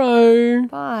see you tomorrow.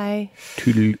 Bye.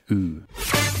 Toodaloo.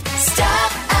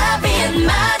 Stab Abby and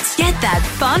Matt. Get that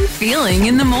fun feeling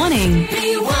in the morning.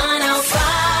 B105.